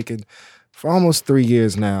have been taking for almost 3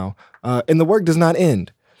 years now, and the work does not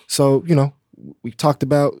end. So you know, we've talked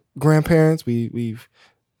about grandparents. We've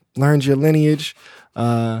learned your lineage,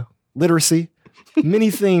 literacy.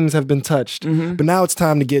 Many themes have been touched, but now it's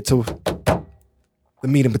time to get to the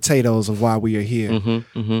meat and potatoes of why we are here.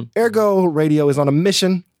 Ergo Radio is on a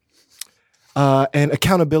mission, and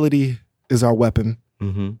accountability is our weapon.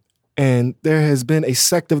 And there has been a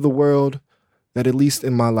sect of the world that, at least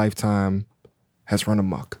in my lifetime, has run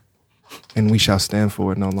amok. And we shall stand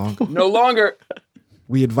for it no longer. No longer.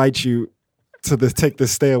 We invite you to take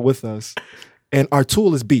this stand with us. And our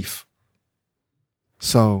tool is beef.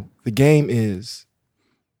 So the game is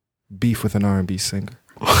beef with an R&B singer.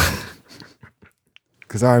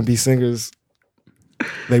 Because R&B singers,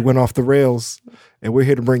 they went off the rails, and we're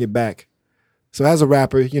here to bring it back. So as a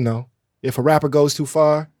rapper, you know, if a rapper goes too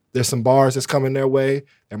far, there's some bars that's coming their way.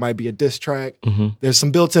 There might be a diss track. There's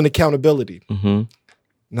some built-in accountability.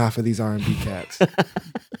 Not for these R&B cats.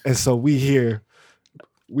 And so we here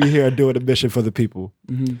are doing a mission for the people.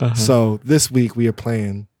 So this week we are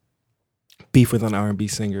playing beef with an R&B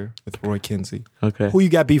singer with Roy Kinsey. Okay. Who you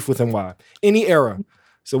got beef with and why? Any era.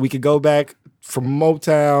 So we could go back from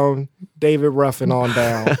Motown, David Ruffin on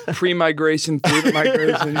down. Pre-migration, through the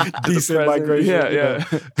migration, to the Decent present. migration. Yeah.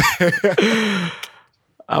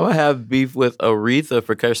 I'm going to have beef with Aretha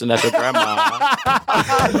for cursing at your grandma.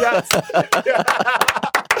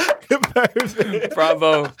 Perfect.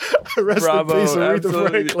 Bravo. Rest Bravo. in peace, Aretha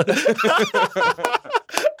Absolutely. Franklin.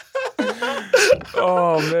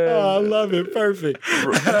 Oh, man. I love it. Perfect.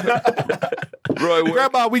 Roy,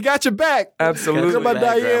 Grandma, we got your back. absolutely. Grandma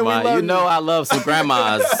Diane, we Grandma. love You know I love some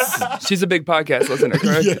grandmas. She's a big podcast listener,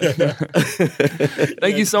 correct?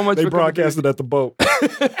 Thank you so much They for coming through. broadcasted at the boat.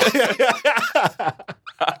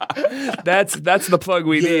 That's the plug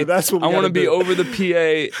we need. that's what we I want to gotta be do. over the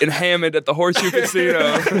PA in Hammond at the Horseshoe Casino,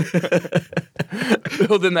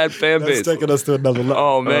 building that fan That's base. taking us to another level.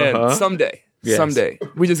 Oh man, someday. Yes. Someday.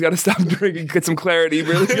 We just got to stop drinking, get some clarity,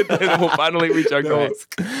 really get that, and we'll finally reach our goals.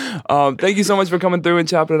 Thank you so much for coming through and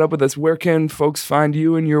chopping it up with us. Where can folks find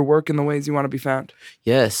you and your work in the ways you want to be found?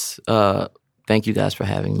 Yes. Thank you guys for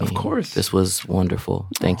having me. Of course. This was wonderful.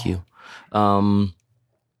 Thank you.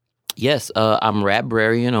 Yes, I'm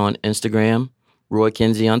Rabrarian on Instagram, Roy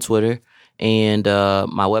Kinsey on Twitter, and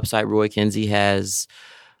my website, Roy Kinsey, has,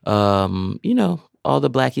 all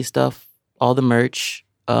the Blackie stuff, all the merch.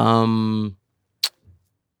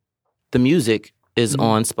 The music is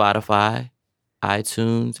on Spotify,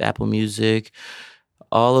 iTunes, Apple Music,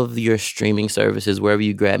 all of your streaming services, wherever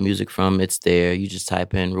you grab music from, it's there. You just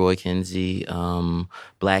type in Roy Kinsey,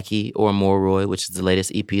 Blackie, or More Roy, which is the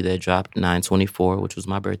latest EP that dropped 9/24, which was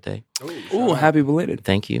my birthday. Ooh, happy belated.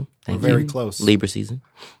 Thank you. Thank Very you. close. Libra season.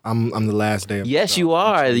 I'm the last day of Yes, you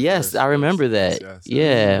are. Yes, I remember that. Yes.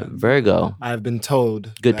 Yeah, Virgo. I have been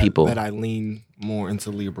told Good people. that I lean more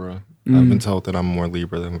into Libra. I've been told that I'm more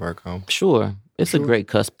Libra than Virgo. Sure. It's a great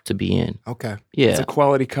cusp to be in. Okay. Yeah. It's a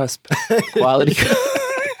quality cusp. Quality.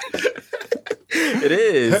 It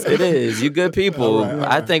is. It is. You good people. All right.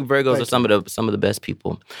 I think Virgos are some of the best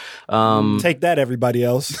people. Take that, everybody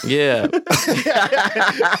else. Yeah.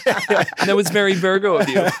 That was very Virgo of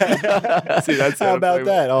you. See, that's How about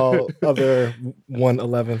that? All other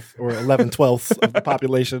 1/11th or 11/12th of the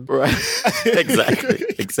population. Right.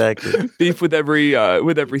 Exactly. Beef with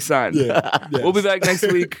every sign. Yeah. We'll be back next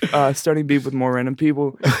week, starting beef with more random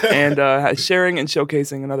people and sharing and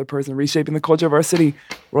showcasing another person reshaping the culture of our city.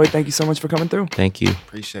 Roy, thank you so much for coming through. Thank you.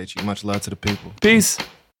 Appreciate you. Much love to the people. Peace.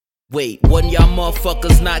 Wait, wasn't y'all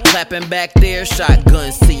motherfuckers not clapping back there?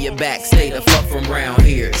 Shotguns to your back, stay the fuck from round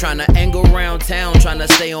here. Tryna angle round town, tryna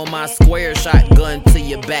stay on my square. Shotgun to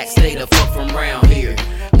your back, stay the fuck from round here.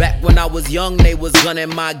 Back when I was young, they was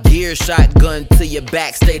gunning my gear. Shotgun to your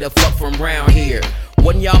back, stay the fuck from round here.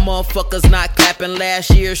 Wasn't y'all motherfuckers not clapping last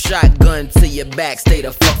year? Shotgun to your back, stay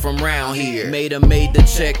the fuck from round here. Made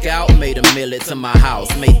the check out, made a mail it to my house.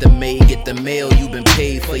 Made the maid get the mail, you been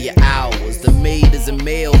paid for your hours. The maid is a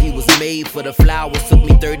male, he was made for the flowers. Took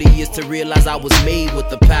me 30 years to realize I was made with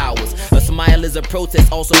the powers. A smile is a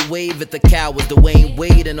protest, also wave at the cowards. Dwayne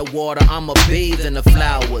Wade in the water, I'ma bathe in the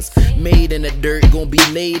flowers. Made in the dirt, gon' be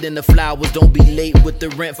laid in the flowers. Don't be late with the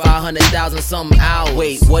rent, 500,000 something hours.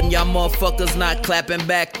 Wait, wasn't y'all motherfuckers not clapping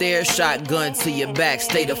back there? Shotgun to your back,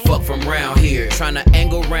 stay the fuck from round here. Tryna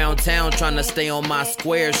angle round town, tryna stay on my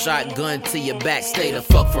square. Shotgun to your back, stay the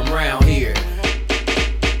fuck from round here.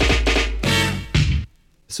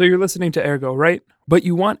 So you're listening to Ergo, right? But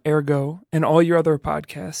you want Ergo and all your other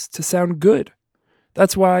podcasts to sound good.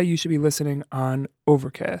 That's why you should be listening on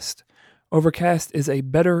Overcast. Overcast is a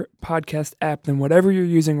better podcast app than whatever you're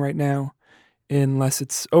using right now, unless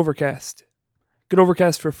it's Overcast. Get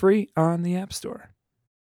Overcast for free on the App Store.